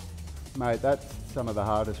 Mate, that's some of the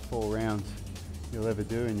hardest 4 rounds you'll ever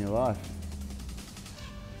do in your life.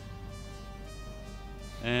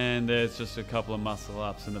 And there's just a couple of muscle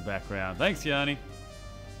ups in the background. Thanks, Yanni.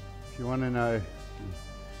 If you want to know...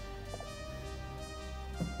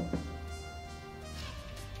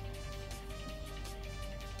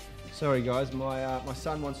 Sorry guys, my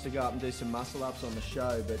son wants to go up and do some muscle ups on the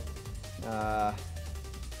show, but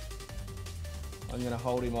I'm going to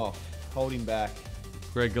hold him off, hold him back.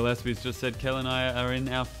 Greg Gillespie's just said, Kel and I are in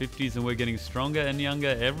our 50s and we're getting stronger and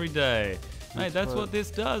younger every day. Mate, that's what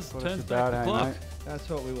this does. Turns back the clock. Mate. That's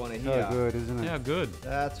what we want to hear. So good, isn't it? How good.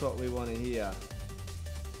 That's what we want to hear.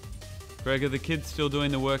 Greg, are the kids still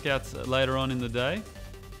doing the workouts later on in the day?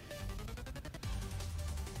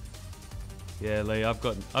 Yeah, Lee, I've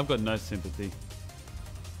got no sympathy.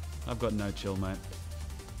 I've got no chill, mate.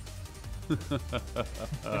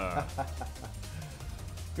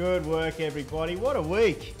 Good work, everybody. What a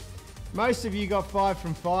week. Most of you got 5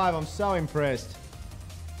 from 5. I'm so impressed.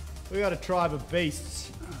 We got a tribe of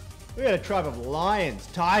beasts. We got a tribe of lions,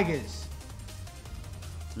 tigers.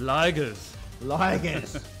 Ligers.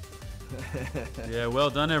 Ligers. Yeah, well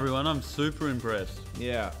done, everyone. I'm super impressed.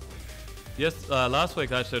 Yeah. Yes, last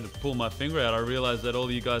week I actually had to pull my finger out. I realised that all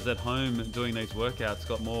of you guys at home doing these workouts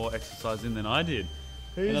got more exercise in than I did.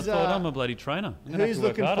 And I thought, I'm a bloody trainer. Who's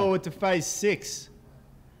looking forward to phase 6?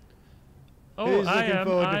 Who's looking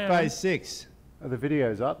forward to phase 6? Are the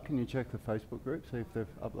videos up? Can you check the Facebook group, see if they've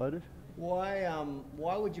uploaded? Why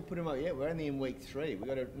would you put them up yet? We're only in week 3. We've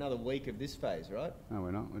got another week of this phase, right? No,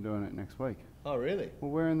 we're not. We're doing it next week. Oh, really?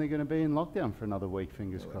 Well, we're only going to be in lockdown for another week,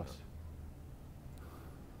 fingers crossed.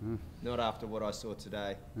 Not after what I saw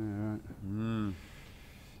today. Yeah, right.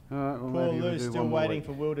 All right, well, Poor maybe we'll Lou's do still one more waiting week.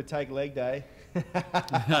 for Will to take leg day. You're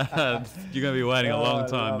going to be waiting a long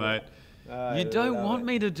time, mate. You don't want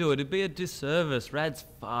me to do it. It'd be a disservice. Rad's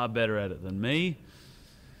far better at it than me.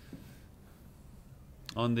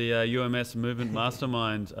 On the UMS Movement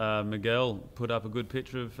Mastermind, Miguel put up a good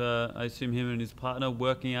picture of, I assume, him and his partner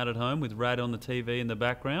working out at home with Rad on the TV in the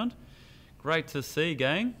background. Great to see,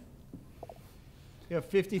 gang. You have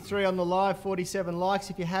 53 on the live, 47 likes.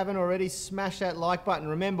 If you haven't already, smash that like button.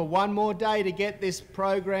 Remember, one more day to get this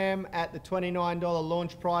program at the $29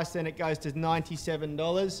 launch price, then it goes to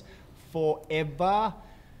 $97 forever.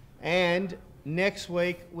 And next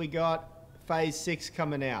week, we got phase 6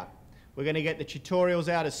 coming out. We're going to get the tutorials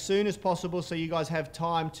out as soon as possible so you guys have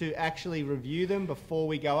time to actually review them before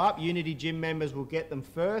we go up. Unity Gym members will get them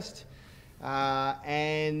first,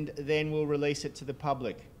 and then we'll release it to the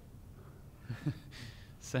public.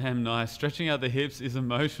 Sam, nice. Stretching out the hips is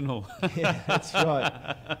emotional. Yeah, that's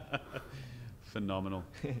right. Phenomenal.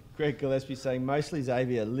 Greg Gillespie saying, mostly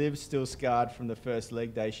Xavier, Liv's still scarred from the first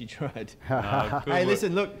leg day she tried. Hey,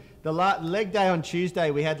 listen, look, the leg day on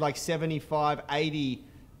Tuesday, we had like 75, 80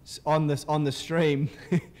 on the stream.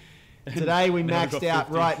 Today we maxed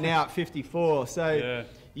out right now at 54. So yeah.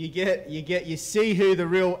 you see who the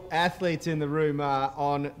real athletes in the room are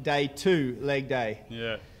on day 2, leg day.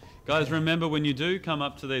 Yeah. Guys, remember when you do come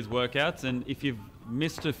up to these workouts, and if you've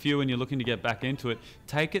missed a few and you're looking to get back into it,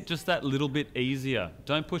 take it just that little bit easier.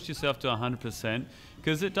 Don't push yourself to 100%,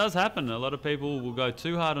 because it does happen. A lot of people will go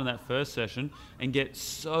too hard on that first session and get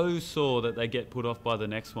so sore that they get put off by the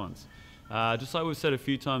next ones. Just like we've said a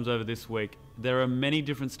few times over this week, there are many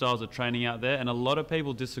different styles of training out there, and a lot of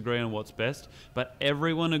people disagree on what's best, but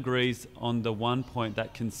everyone agrees on the one point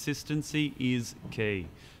that consistency is key.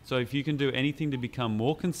 So if you can do anything to become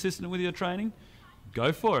more consistent with your training,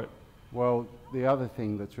 go for it. Well, the other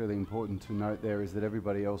thing that's really important to note there is that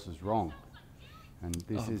everybody else is wrong. And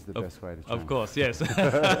this is the best way to train. Of course, yes.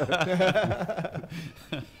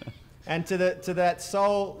 And to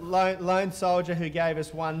that lone soldier who gave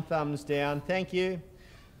us 1 thumbs down, thank you.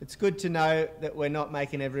 It's good to know that we're not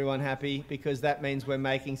making everyone happy, because that means we're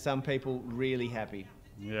making some people really happy.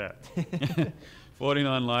 Yeah.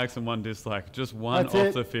 49 likes and 1 dislike. Just one That's off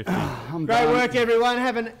it. the 50. Great work, everyone.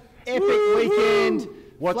 Have an epic weekend.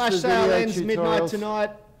 Watch Flash the sale video ends midnight tutorials.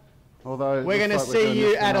 tonight. Although We're going to looks like see doing you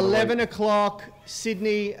this for at another 11 week. o'clock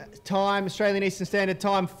Sydney time, Australian Eastern Standard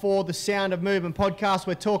Time, for the Sound of Movement podcast.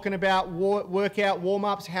 We're talking about workout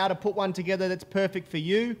warm-ups, how to put one together that's perfect for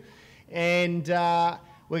you. And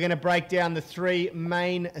we're going to break down the 3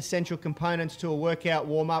 main essential components to a workout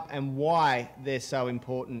warm-up and why they're so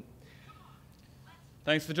important.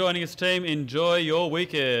 Thanks for joining us, team. Enjoy your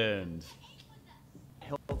weekend.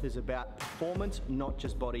 Health is about performance, not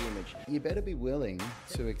just body image. You better be willing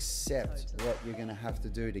to accept what you're going to have to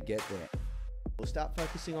do to get there. We'll start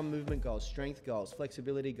focusing on movement goals, strength goals,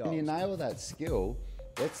 flexibility goals. When you nail that skill,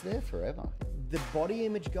 that's there forever. The body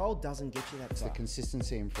image goal doesn't get you that It's the far.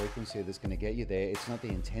 consistency and frequency that's going to get you there. It's not the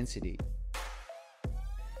intensity.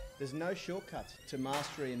 There's no shortcuts to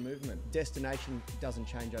mastery and movement. Destination doesn't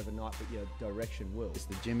change overnight, but your direction will.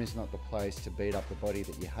 The gym is not the place to beat up the body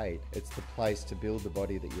that you hate. It's the place to build the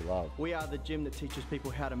body that you love. We are the gym that teaches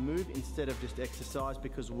people how to move instead of just exercise,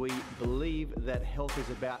 because we believe that health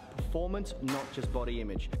is about performance, not just body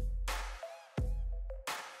image.